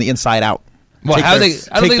from the inside out. Well, Take how their- they? I don't take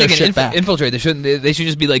think their they can shit back. infiltrate. They shouldn't. They should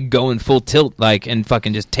just be like going full tilt, and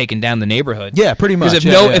fucking just taking down the neighborhood. Yeah, pretty much.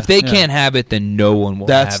 Because if they can't have it, then no one will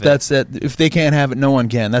have it. That's it. If they can't have it, no one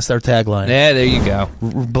can. That's their tagline. Yeah, there you go.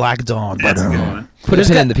 Black Dawn. That's a good one. Put a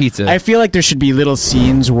pin in the pizza. I feel like there should be little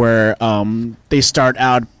scenes where they start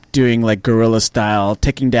out doing like guerrilla style,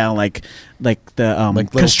 taking down like the Like little-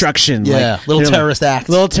 construction, yeah, like, little you know, terrorist acts.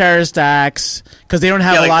 little terrorist acts, because they don't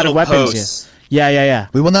have Yeah, a like lot of little weapons posts. yet. Yeah.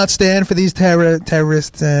 We will not stand for these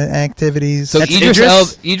terrorist activities. so That's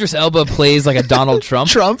Idris Elba plays like a Donald Trump.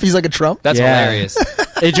 Trump, he's like a Trump. That's Yeah. hilarious.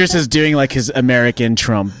 Idris is doing like his American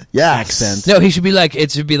Trump Yes. accent. No, he should be like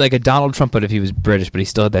it should be like a Donald Trump, but if he was British, but he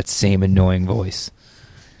still had that same annoying voice.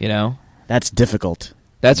 You know, That's difficult.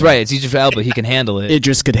 that's right. It's Idris Elba. He can handle it.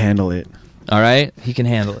 Idris could handle it. All right, he can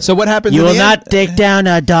handle it. So what happens? You in will the not end? take down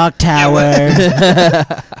a dog tower.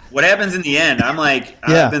 What happens in the end? I'm like,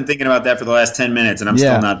 Yeah. I've been thinking about that for the last 10 minutes, and I'm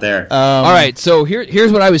Yeah. still not there. All right, so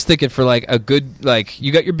here's what I was thinking for like a good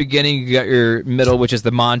you got your beginning, you got your middle, which is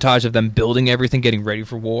the montage of them building everything, getting ready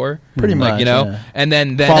for war, Pretty like, much, you know, yeah. and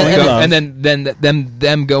then Falling in love. and then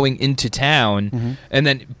them going into town, and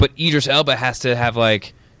then but Idris Elba has to have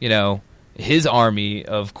like his army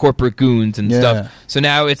of corporate goons and Yeah. stuff. So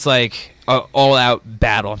now it's like, all-out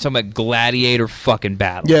battle. I'm talking about gladiator fucking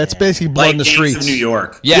battle. Yeah, it's basically blood Like in the Gangs streets. of New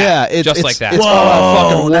York. Yeah, it's just like that. It's all out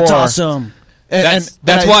fucking war. That's awesome. And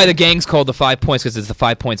That's I- why the gang's called the 5 Points, because it's the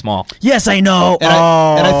 5 Points Mall. Yes, I know.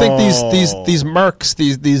 And I think these mercs,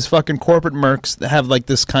 these fucking corporate mercs, have like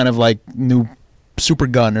this kind of like new super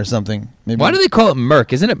gun or something. Maybe. Why do they call it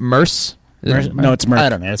Merc? Isn't it Merce? No, it's Merc. I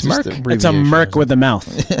don't know. It's just Merc. an It's a abbreviation. Merc with a mouth.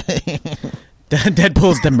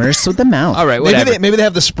 Deadpool's the Merc with the mouth. All right, whatever. Maybe they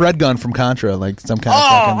have the spread gun from Contra, like some kind of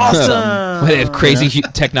fucking awesome. They have crazy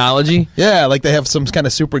technology. Yeah, like they have some kind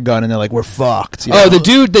of super gun, and they're like, we're fucked. you Oh, know? the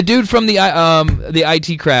dude from the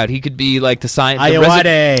IT crowd. He could be like the science.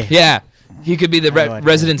 Ayawade. Yeah, he could be the Ayawade.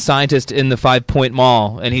 resident scientist in the 5 Point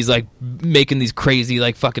Mall, and he's like making these crazy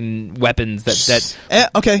like fucking weapons that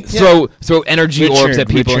Okay, yeah. throw energy orbs at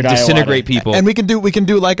people and Richard disintegrate Ayawade. people. And we can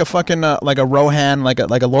do like a fucking like a Rohan, like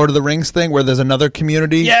a Lord of the Rings thing where there's another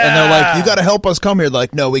community, and they're like, you got to help us come here.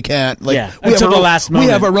 Like, no, we can't. Like, Yeah, we until have the last We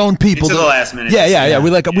moment. have our own people. Until the last minute. Yeah. We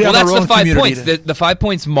we well, have that's our own the 5 community. Points. The 5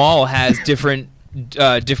 Points Mall has different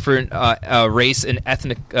race and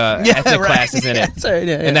ethnic classes in it. Yeah, sorry,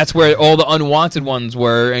 yeah. And that's where all the unwanted ones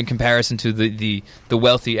were in comparison to the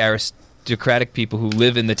wealthy aristocratic people who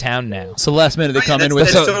live in the town now. So last minute they come in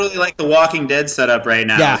with That's totally like the Walking Dead setup right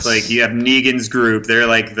now. Yes. It's like you have Negan's group. They're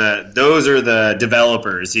like those are the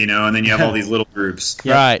developers, you know, and then you have all these little groups.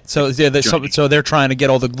 right. So yeah, so they're trying to get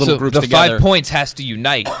all the little groups the together. 5 Points has to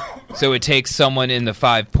unite. So it takes someone in the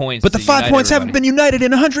 5 Points. But the to 5 unite points haven't everybody. been united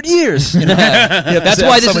in 100 years. You know? That's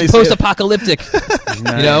why this is post-apocalyptic. You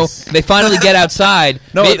know, they finally get outside.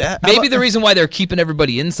 No, maybe the reason why they're keeping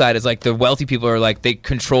everybody inside is like the wealthy people are like they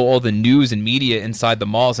control all the news and media inside the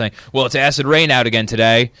mall, saying, "Well, it's acid rain out again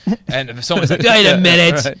today," and if someone's like, "Wait a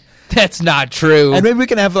minute, Right. that's not true." And maybe we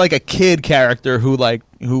can have like a kid character who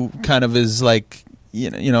kind of is like you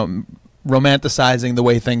know romanticizing the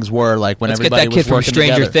way things were like when Let's get everybody that kid was from working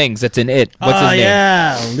Stranger together. Things. That's in it. What's his name?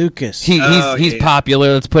 Yeah, Lucas. He's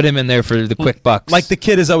popular. Let's put him in there for the quick bucks. Like the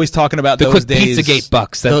kid is always talking about the those quick days. Pizzagate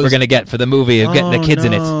bucks that those- we're gonna get for the movie of getting the kids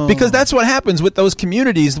in it. Because that's what happens with those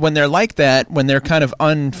communities when they're like that, when they're kind of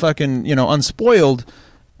unspoiled.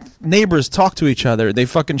 Neighbors talk to each other. They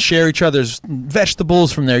fucking share each other's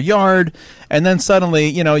vegetables from their yard, and then suddenly,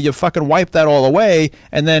 you fucking wipe that all away,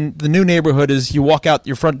 and then the new neighborhood is you walk out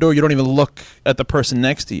your front door, you don't even look at the person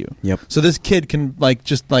next to you. Yep. So this kid can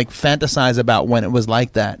just fantasize about when it was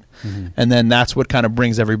like that, and then that's what kind of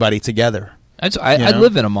brings everybody together. I'd know?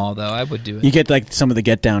 live in a mall though. I would do it. You get like some of the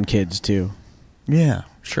Get Down kids too. Yeah,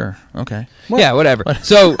 sure, okay. Yeah, whatever.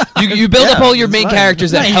 So you build up all your main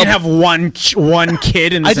characters that You help. have one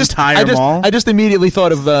kid in this entire mall. I just immediately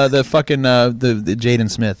thought of the fucking the Jaden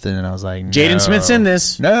Smith, and I was like, Jaden no. Smith's in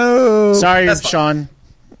this. No, Sorry, Sean.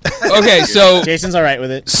 Okay, so Jason's all right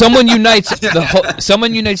with it. someone unites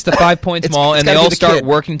the 5 Points Mall, and gotta they be all the start kid.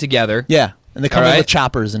 working together. Yeah, and they come All in right. with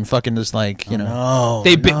choppers and fucking just No,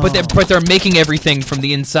 But they're making everything from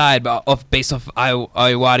the inside, based off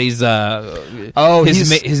Iwadi's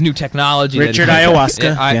his new technology. that Richard he-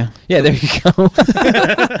 Ayahuasca. Yeah, there you go.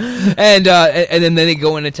 and then they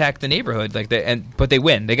go and attack the neighborhood, but they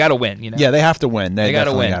win. They got to win. You know. Yeah, they have to win. They They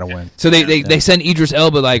gotta definitely win. gotta win. So they send Idris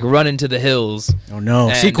Elba run into the hills. Oh no,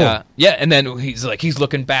 And, sequel. and then he's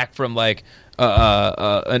looking back from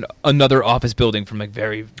another office building from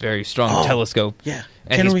very very strong telescope. Yeah.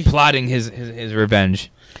 And Can he's we- plotting his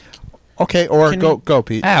revenge. Okay, or Can go,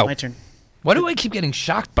 Pete. Ow! My turn. What do I keep getting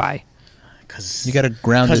shocked by? Because You got a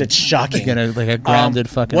grounded. Because it's shocking. You got a grounded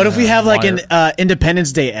fucking. What if we have like wire. an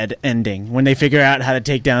Independence Day ending when they figure out how to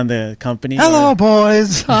take down the company? Hello,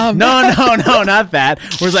 boys. No, not that.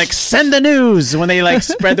 Where it's like send the news when they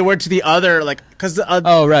spread the word to the other because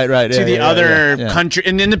Oh, right. to yeah, the yeah, other yeah. country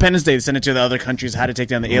in Independence Day they send it to the other countries how to take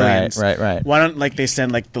down the aliens. Right. Why don't they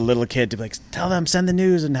send the little kid to tell them send the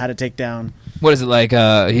news and how to take down? What is it like?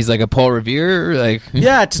 He's like a Paul Revere,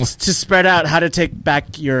 Yeah, to spread out how to take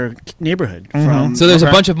back your neighborhood from. So there's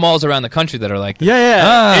a bunch of malls around the country that are like that. Yeah.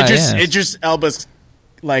 Ah, Idris Elba's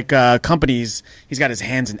companies. He's got his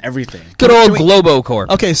hands in everything. Good old Globo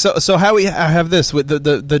Corp. Okay, so how we have this with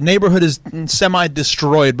the neighborhood is semi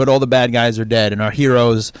destroyed, but all the bad guys are dead, and our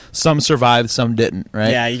heroes some survived, some didn't.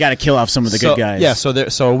 Right? Yeah, you got to kill off some of the good guys. Yeah.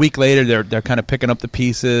 So a week later, they're kind of picking up the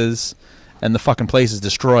pieces, and the fucking place is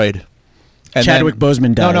destroyed. And Chadwick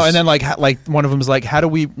Boseman dies. No, and then like one of them is like, how do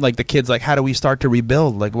we the kids how do we start to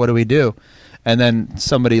rebuild? What do we do? And then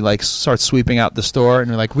somebody starts sweeping out the store,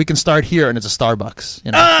 and they're like, we can start here, and it's a Starbucks,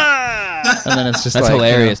 And then it's just That's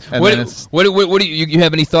hilarious. and What then it's, do you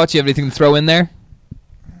have any thoughts? You have anything to throw in there?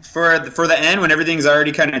 For the end when everything's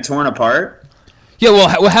already kind of torn apart. Yeah. Well,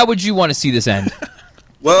 how would you want to see this end?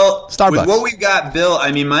 Well, Starbucks. with what we've got built,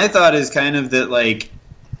 I mean, my thought is kind of that, like,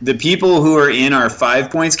 the people who are in our 5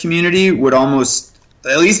 Points community would almost,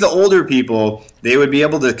 at least the older people, they would be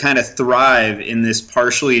able to kind of thrive in this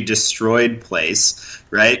partially destroyed place,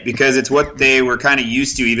 right? Because it's what they were kind of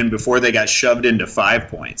used to even before they got shoved into 5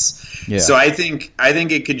 Points. Yeah. So I think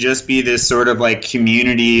it could just be this sort of like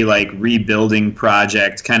community, like rebuilding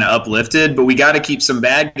project, kind of uplifted. But we got to keep some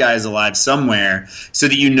bad guys alive somewhere, so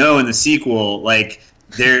that in the sequel, like,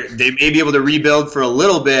 they may be able to rebuild for a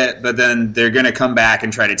little bit, but then they're going to come back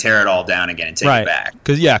and try to tear it all down again and take it back.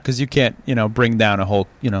 Because you can't bring down a whole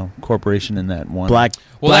corporation in that one. Black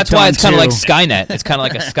that's why it's kind of like 2. Skynet. It's kind of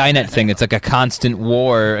like a Skynet thing. It's like a constant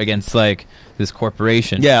war against like this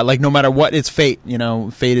corporation. Yeah, like no matter what, it's fate.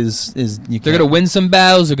 Fate is They're going to win some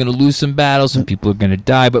battles. They're going to lose some battles. Some people are going to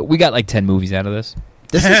die. But we got like 10 movies out of this.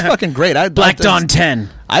 This is fucking great. Black Dawn 10.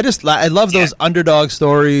 I love those underdog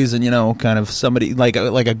stories and kind of somebody like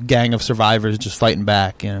a gang of survivors just fighting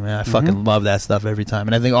back. I fucking love that stuff every time,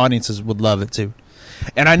 and I think audiences would love it too.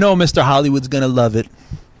 And I know Mr. Hollywood's gonna love it.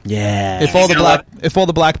 Yeah. If all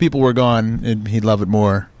the black people were gone, he'd love it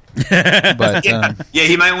more. But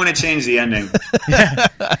he might want to change the ending.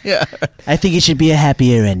 yeah, I think it should be a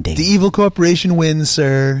happier ending. the evil corporation wins,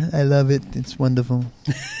 sir. I love it. It's wonderful.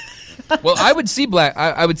 Well, I would see Black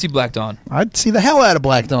Dawn. I'd see the hell out of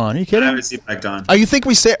Black Dawn. Are you kidding? I would see Black Dawn. Oh, you think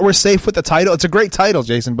we're safe with the title? It's a great title,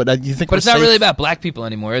 Jason. But you think? But it's not really about black people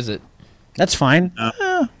anymore, is it? That's fine.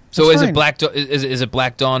 So That's is fine. it Black? Is it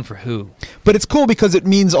Black Dawn for who? But it's cool because it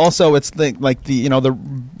means also it's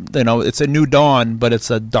it's a new dawn, but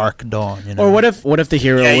it's a dark dawn. Or what if the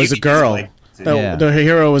hero Yeah, you was a could girl? use it like- The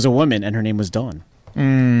hero was a woman, and her name was Dawn.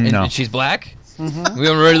 And, no. and she's black. We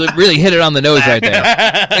really hit it on the nose right there.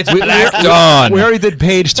 It's Black Dawn. We already did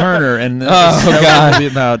Paige Turner, and God.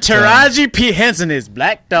 about Taraji P. Henson is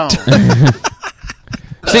Black Dawn.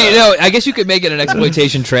 See, I guess you could make it an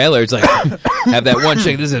exploitation trailer. It's like have that one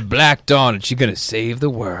chick. This is Black Dawn, and she's gonna save the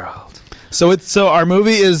world. So our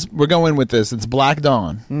movie we're going with this. It's Black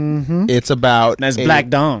Dawn. Mm-hmm. It's about Black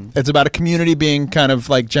Dawn. It's about a community being kind of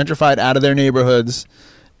like gentrified out of their neighborhoods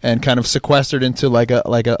and kind of sequestered into like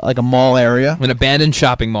a mall area, An abandoned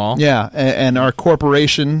shopping mall. Yeah, and our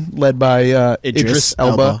corporation led by Idris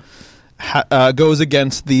Elba goes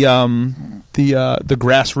against the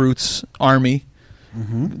grassroots army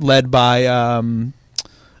led by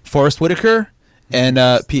Forrest Whitaker and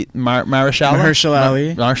Mahershala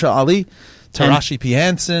Ali, Taraji P.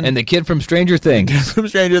 Henson, And the kid from Stranger Things. from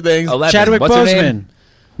Stranger Things, 11. Chadwick What's her Boseman. name?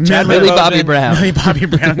 Millie Bobby Brown. Millie Bobby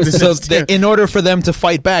Brown. So in order for them to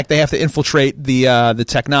fight back, they have to infiltrate the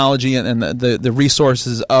technology and the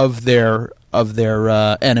resources of their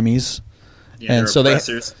enemies. Yeah, And they're so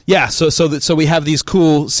oppressors. so we have these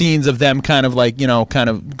cool scenes of them kind of like kind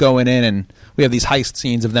of going in, and we have these heist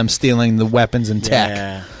scenes of them stealing the weapons and tech.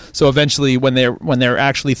 Yeah. So eventually, when they're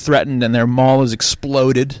actually threatened and their mall is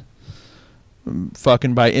exploded,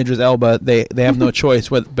 fucking by Idris Elba, they have no choice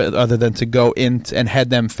but other than to go in and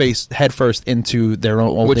head first into their own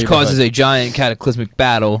old Which neighborhood. causes a giant cataclysmic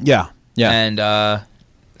battle. yeah. And I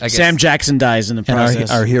guess Sam Jackson dies in the And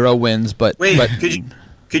process. our hero wins, but Wait, but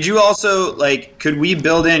could you also, like, could we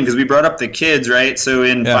build in, because we brought up the kids, right? So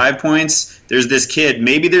in 5 Points, there's this kid.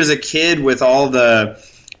 Maybe there's a kid with all the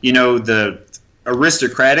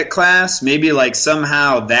aristocratic class. Maybe, like,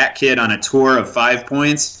 somehow that kid on a tour of 5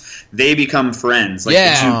 Points, they become friends. Like,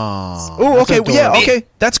 okay,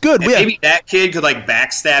 that's good. And maybe that kid could, like,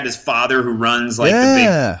 backstab his father who runs, like,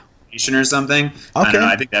 the big station or something. I don't know.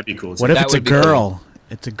 I think that'd be cool, too. What if That it's a would be cool. girl?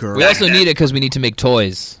 It's a girl. we also need it because we need to make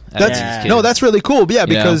toys. That's really cool. Yeah,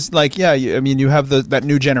 because you have that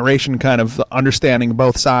new generation kind of understanding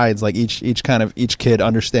both sides. Like each kid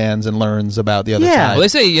understands and learns about the other side. Well, they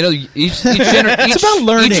say it's about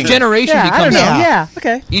learning. Each generation becomes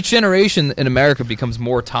okay. Each generation in America becomes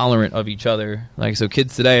more tolerant of each other. Like so,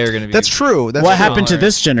 kids today are going to be. That's true. That's What true. happened to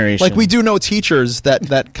this generation? Like we do know teachers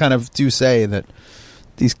that kind of do say that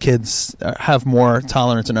these kids have more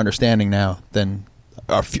tolerance and understanding now than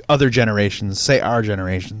other generations, say our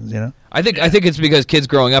generations, I think it's because kids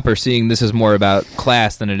growing up are seeing this as more about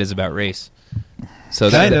class than it is about race. So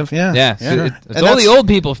yeah. So it's all the old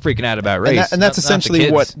people freaking out about race, and that's not the essentially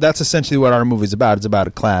kids. what our movie's about. It's about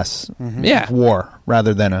a class war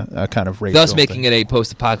rather than a kind of race. Thus making it a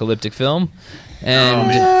post-apocalyptic film. And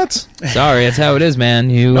What? sorry, that's how it is, man.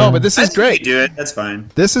 But this I is think we great. could do it. That's fine.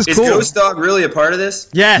 This is Is cool. Ghost Dog really a part of this?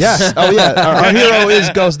 yes. Yes. Oh yeah. Our hero is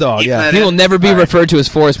Ghost Dog. Yeah. he will never be referred to as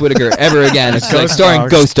Forrest Whitaker ever again. It's like Ghost starring Dog.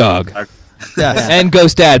 Ghost Dog. Yes. And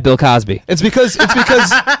Ghost Dad, Bill Cosby. It's because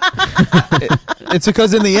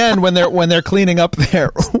in the end when they're cleaning up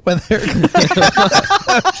there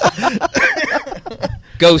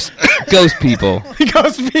Ghost people.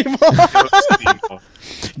 Ghost people.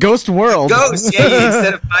 Ghost world. Ghosts. Yeah,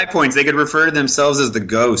 instead of 5 points, they could refer to themselves as the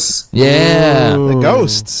ghosts. Yeah. the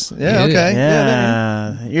ghosts. Yeah, okay.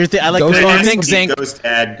 Yeah. I like Ghost the Army? thing, Zink. Ghost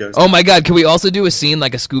Dad, Ghost. Oh my God! Can we also do a scene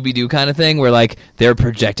like a Scooby-Doo kind of thing, where like they're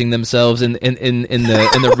projecting themselves in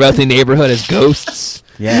the wealthy neighborhood as ghosts?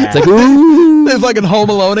 Yeah. It's like ooh, There's like in Home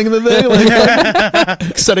Aloneing in the thing,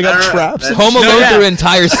 like, setting up traps. Home Alone through an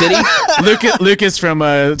entire city. Lucas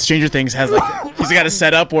from Stranger Things has he's got a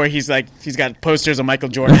setup where he's got posters of Michael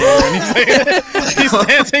Jordan and he's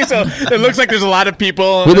dancing, so it looks like there's a lot of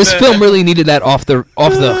people. Well, this film really needed that off the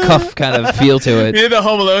cuff kind of feel to it. We did the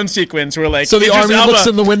Home Alone sequence where So the Idris army Elba- looks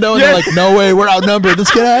in the window and they're like, "No way, we're outnumbered.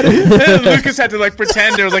 Let's get out of here." Lucas had to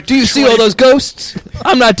pretend there was Do you see all those ghosts?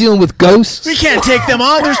 I'm not dealing with ghosts. We can't take them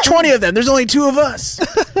on. There's 20 of them. There's only 2 of us.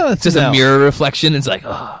 It's just a mirror reflection. It's like,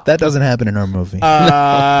 oh. That doesn't happen in our movie.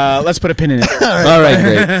 Let's put a pin in it. All right,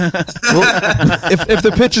 great. Well, if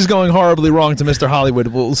the pitch is going horribly wrong to Mr. Hollywood,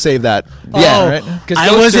 we'll save that. Yeah, right?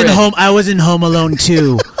 I was in Home Alone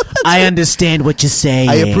 2. I understand what you're saying.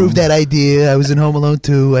 I approved that idea. I was in Home Alone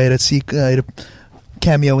 2. I had a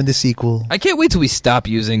cameo in the sequel. I can't wait till we stop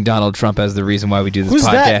using Donald Trump as the reason why we do this Who's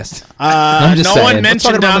podcast. that? I'm just no saying. one Let's mentioned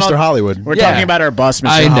talk about Donald. Mr. Hollywood. We're Yeah. talking about our boss, Mr.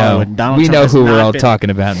 I know. Hollywood. Donald We Trump know has who we're not all been talking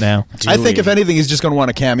about now. I think, if doing. anything, he's just going to want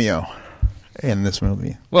a cameo in this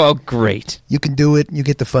movie. Well, great. You can do it. You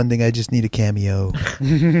get the funding. I just need a cameo.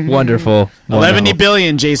 Wonderful. 11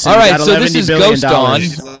 billion, Jason. All We right, got so this $11 is billion. Ghost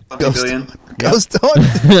Dawn. Ghost Dawn.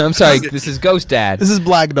 I'm sorry, this is Ghost Dad. This is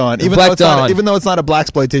Black Dawn. Even Black though it's Dawn. not, even though it's not a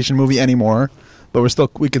blaxploitation movie anymore, but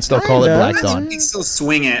we can still call it Black Dawn. We can still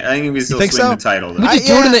swing it. I think we still think swing so? the title. We Though.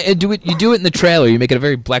 just do it. You do it in the trailer. You make it a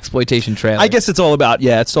very blaxploitation trailer. I guess it's all about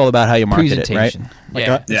how you market it, right? presentation.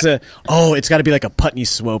 It's got to be like a Putney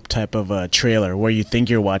Swope type of trailer where you think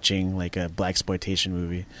you're watching like a blaxploitation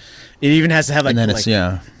movie. It even has to have like, And then like it's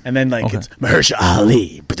and then like Okay. it's Mahershala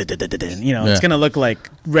Ali. You know, it's gonna look like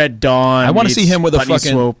Red Dawn. I want to see him with Putney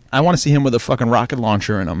Swope. I want to see him with a fucking rocket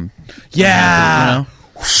launcher in him. Yeah. You know?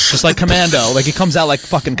 Just like Commando. Like he comes out like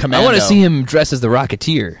fucking Commando. I want to see him dressed as the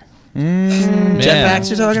Rocketeer. Jetpacks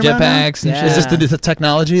you're talking about now? Jetpacks and Yeah. shit. Is this the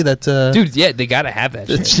technology that Dude, yeah, they gotta have that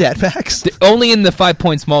the shit. jetpacks? Only in the 5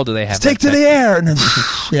 Point Small do they have Take that to the tech. air, and then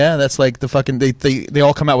yeah, that's like the fucking they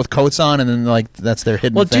all come out with coats on, and then like that's their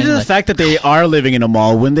hidden. Well, thing. due to the like, fact that they are living in a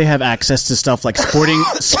mall, wouldn't they have access to stuff like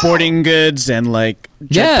sporting goods and like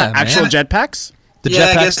actual jetpacks? the Yeah, I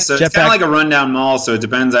jetpacks, guess so. It's jetpack, kind of like a rundown mall, so it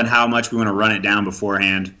depends on how much we want to run it down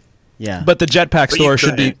beforehand. Yeah, but the jetpack But you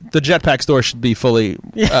store should be fully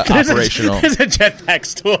operational. There's a jetpack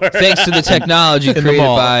store. Thanks to the technology the created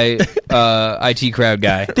mall. by IT crowd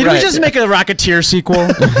guy. Did we just make a Rocketeer sequel?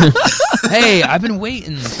 Hey, I've been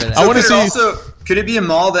waiting for that. I wanna Could it see- could it be a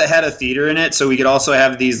mall that had a theater in it, so we could also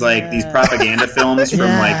have these these propaganda films from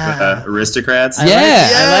like the aristocrats? Yeah,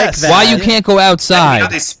 I like that. Why you can't go How outside?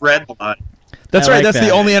 they spread a lot. That's I right. like That's that.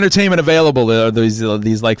 the only entertainment available. Are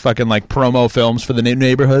these like fucking like promo films for the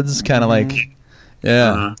neighborhoods? Kind of like,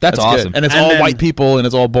 yeah, Uh-huh. That's good. awesome. And it's And all then- white people, and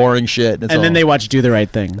it's all boring shit. And then they watch Do the Right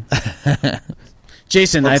Thing.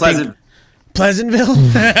 Jason, Or I Pleasant. think Pleasantville.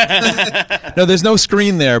 no, there's no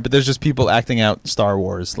screen there, but there's just people acting out Star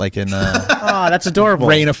Wars, like in Oh, that's adorable.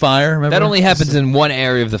 Rain of Fire. Remember? That only happens in one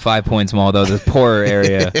area of the 5 Points Mall, though, the poorer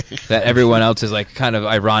area that everyone else is like kind of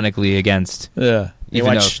ironically against. Yeah.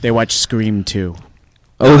 They watch Scream 2.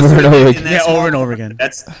 Over and over And again. that's Yeah, over and over again.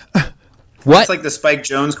 That's What? like the Spike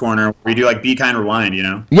Jones corner where you do like Be Kind Rewind, you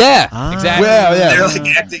know? Yeah, Ah. exactly. Well, yeah. They're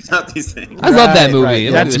like acting out these things. I love that Right, movie. right.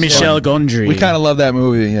 It That's was Michelle fun. Gondry. We kind of love that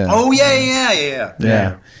movie. Yeah. Oh yeah.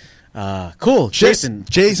 Yeah. Cool. Jason.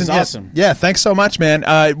 This is yeah. awesome. Yeah, thanks so much, man.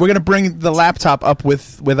 We're gonna bring the laptop up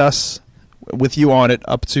with us, with you on it,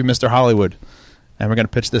 up to Mr. Hollywood, and we're gonna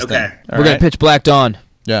pitch this Okay. thing. All We're going right? to pitch Black Dawn.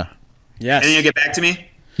 Yeah, Yes. And then you get back to me?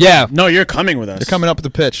 Yeah. No, you're coming with us. they're coming up with the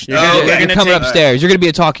pitch. You're Oh, gonna, okay. we're You're gonna coming take, upstairs. You're going to be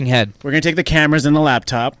a talking head. We're gonna take the cameras and the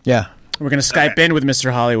laptop. Yeah, We're gonna Skype in with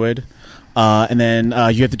Mr. Hollywood, and then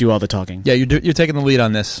you have to do all the talking. yeah. You're taking the lead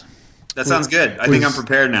on this. That sounds good. I think I'm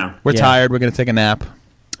prepared now. We're Yeah. tired. We're gonna take a nap.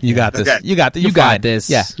 You got this. Okay. You got this. You You're got fine. this.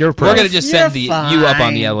 Yeah, you're a pro. We're going to just send You're you up on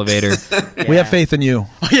fine. the elevator. We have faith in you.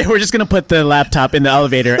 Oh, yeah, we're just gonna put the laptop in the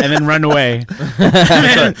elevator and then run away.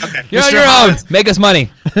 You're on your own. Make us money.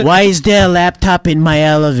 Why is there a laptop in my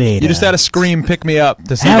elevator? You just had to scream, "Pick me up!"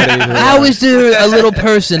 to somebody. How is there a little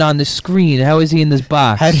person on the screen? How is he in this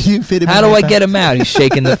box? How do you fit him? How in do my I phone? get him out? He's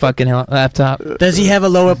shaking the fucking laptop. Does he have a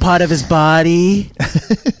lower part of his body?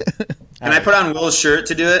 Can I put on Will's shirt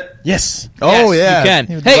to do it? Yes. Oh Yes, yeah,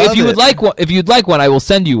 you can. Hey, if you'd like one, I will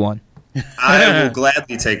send you one. I will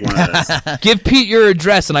gladly take one of those. Give Pete your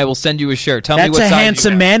address, and I will send you a shirt. Tell me That's what a size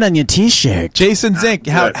handsome you man on your T-shirt. Jason Zink.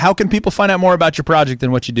 Good. How can people find out more about your project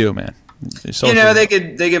and what you do, man? You know, they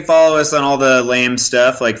could follow us on all the lame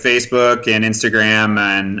stuff like Facebook and Instagram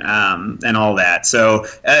and all that. So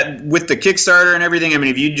with the Kickstarter and everything, I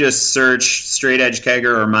mean, if you just search Straight Edge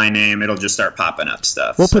Kegger or my name, it'll just start popping up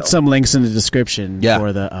stuff. We'll put some links in the description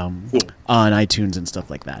for the Cool. on iTunes and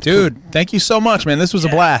stuff like that. Dude, thank you so much, man. This was a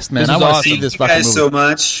blast, man. This I was want to awesome. see this Thank you fucking guys movie. so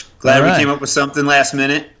much. Glad All right. we came up with something last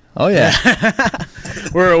minute. Oh yeah.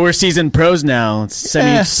 We're seasoned pros now. It's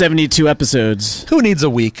 72 episodes. Who needs a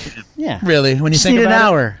week? Yeah. Really? When you Just think need an about it?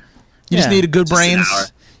 hour. You just Yeah. need a good Just an brains. hour.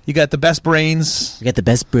 You got the best brains. We got the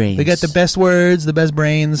best brains. We got the best words, the best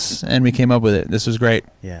brains, and we came up with it. This was great.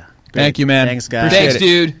 Yeah. Thank you, man. Thanks, guys. Appreciate Thanks, it.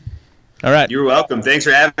 dude. All right. You're welcome. Thanks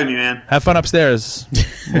for having me, man. Have fun upstairs.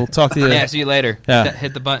 We'll talk to you. Yeah, see you later. Yeah.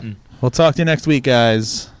 Hit the button. We'll talk to you next week,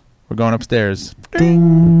 guys. We're going upstairs.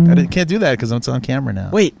 Ding. Can't do that because it's on camera now.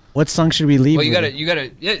 Wait, what song should we leave? Well, you with?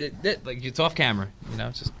 gotta, like it's off camera. You know,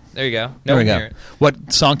 it's just there you go. There we go. Hear it.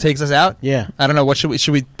 What song takes us out? Yeah. I don't know. What should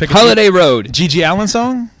we pick? Holiday Road. Gigi Allen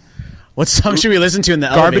song? What song should we listen to in the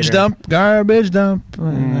Garbage elevator? dump. Garbage dump.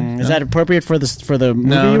 Is that appropriate for the movie?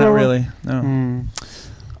 No, not role? really. No.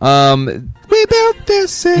 We built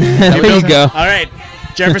this city. There you go. All right.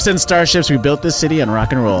 Jefferson Starships, we built this city on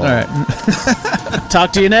rock and roll. All right.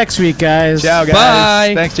 Talk to you next week, guys. Ciao, guys.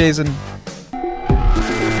 Bye. Thanks, Jason.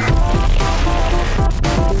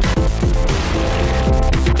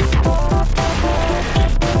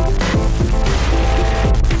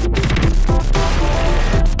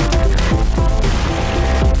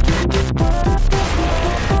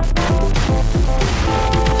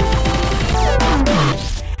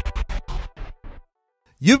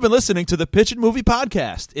 You've been listening to the Pitch It Movie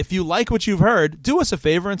Podcast. If you like what you've heard, do us a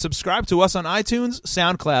favor and subscribe to us on iTunes,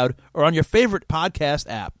 SoundCloud, or on your favorite podcast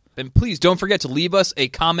app. And please don't forget to leave us a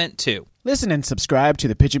comment too. Listen and subscribe to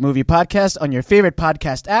the Pitch It Movie Podcast on your favorite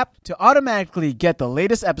podcast app to automatically get the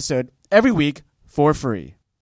latest episode every week for free.